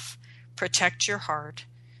yourself, protect your heart,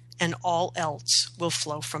 and all else will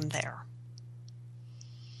flow from there.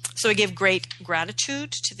 So I give great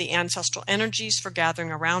gratitude to the ancestral energies for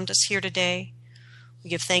gathering around us here today. We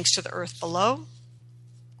give thanks to the earth below,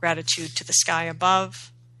 gratitude to the sky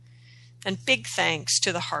above, and big thanks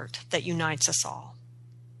to the heart that unites us all.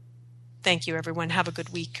 Thank you, everyone. Have a good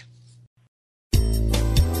week.